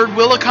your word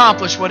will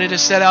accomplish what it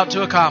has set out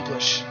to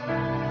accomplish.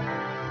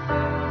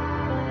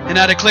 And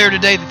I declare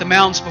today that the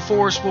mountains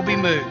before us will be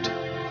moved.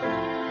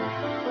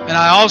 And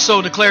I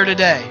also declare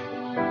today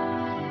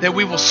that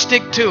we will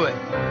stick to it.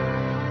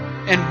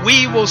 And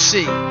we will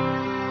see.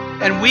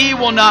 And we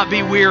will not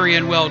be weary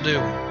in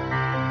well-doing.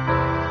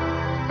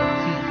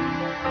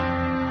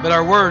 But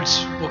our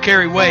words will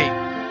carry weight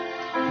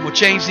and will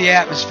change the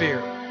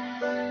atmosphere.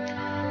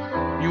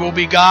 You will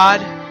be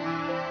God.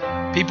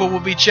 People will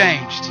be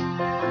changed.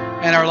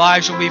 And our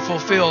lives will be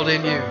fulfilled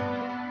in you.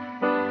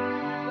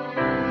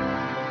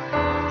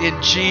 In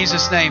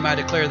Jesus' name, I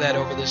declare that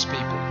over this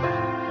people.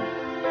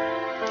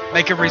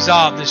 Make a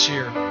resolve this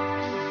year.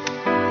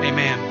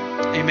 Amen.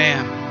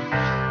 Amen.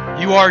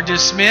 You are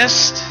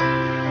dismissed.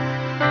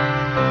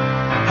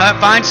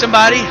 Find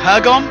somebody,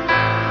 hug them.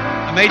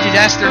 I made you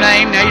ask their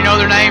name. Now you know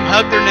their name.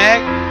 Hug their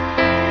neck.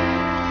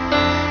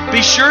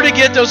 Be sure to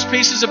get those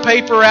pieces of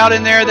paper out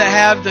in there that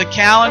have the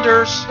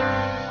calendars.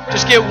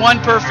 Just get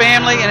one per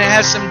family, and it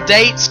has some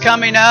dates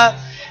coming up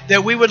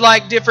that we would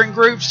like different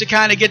groups to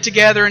kind of get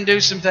together and do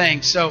some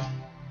things. So